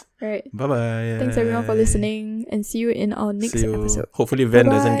guys. Right. Bye-bye. Thanks everyone for listening, and see you in our next episode. Hopefully Van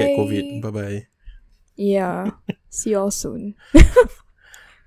doesn't get COVID. Bye-bye. Yeah. See you all soon.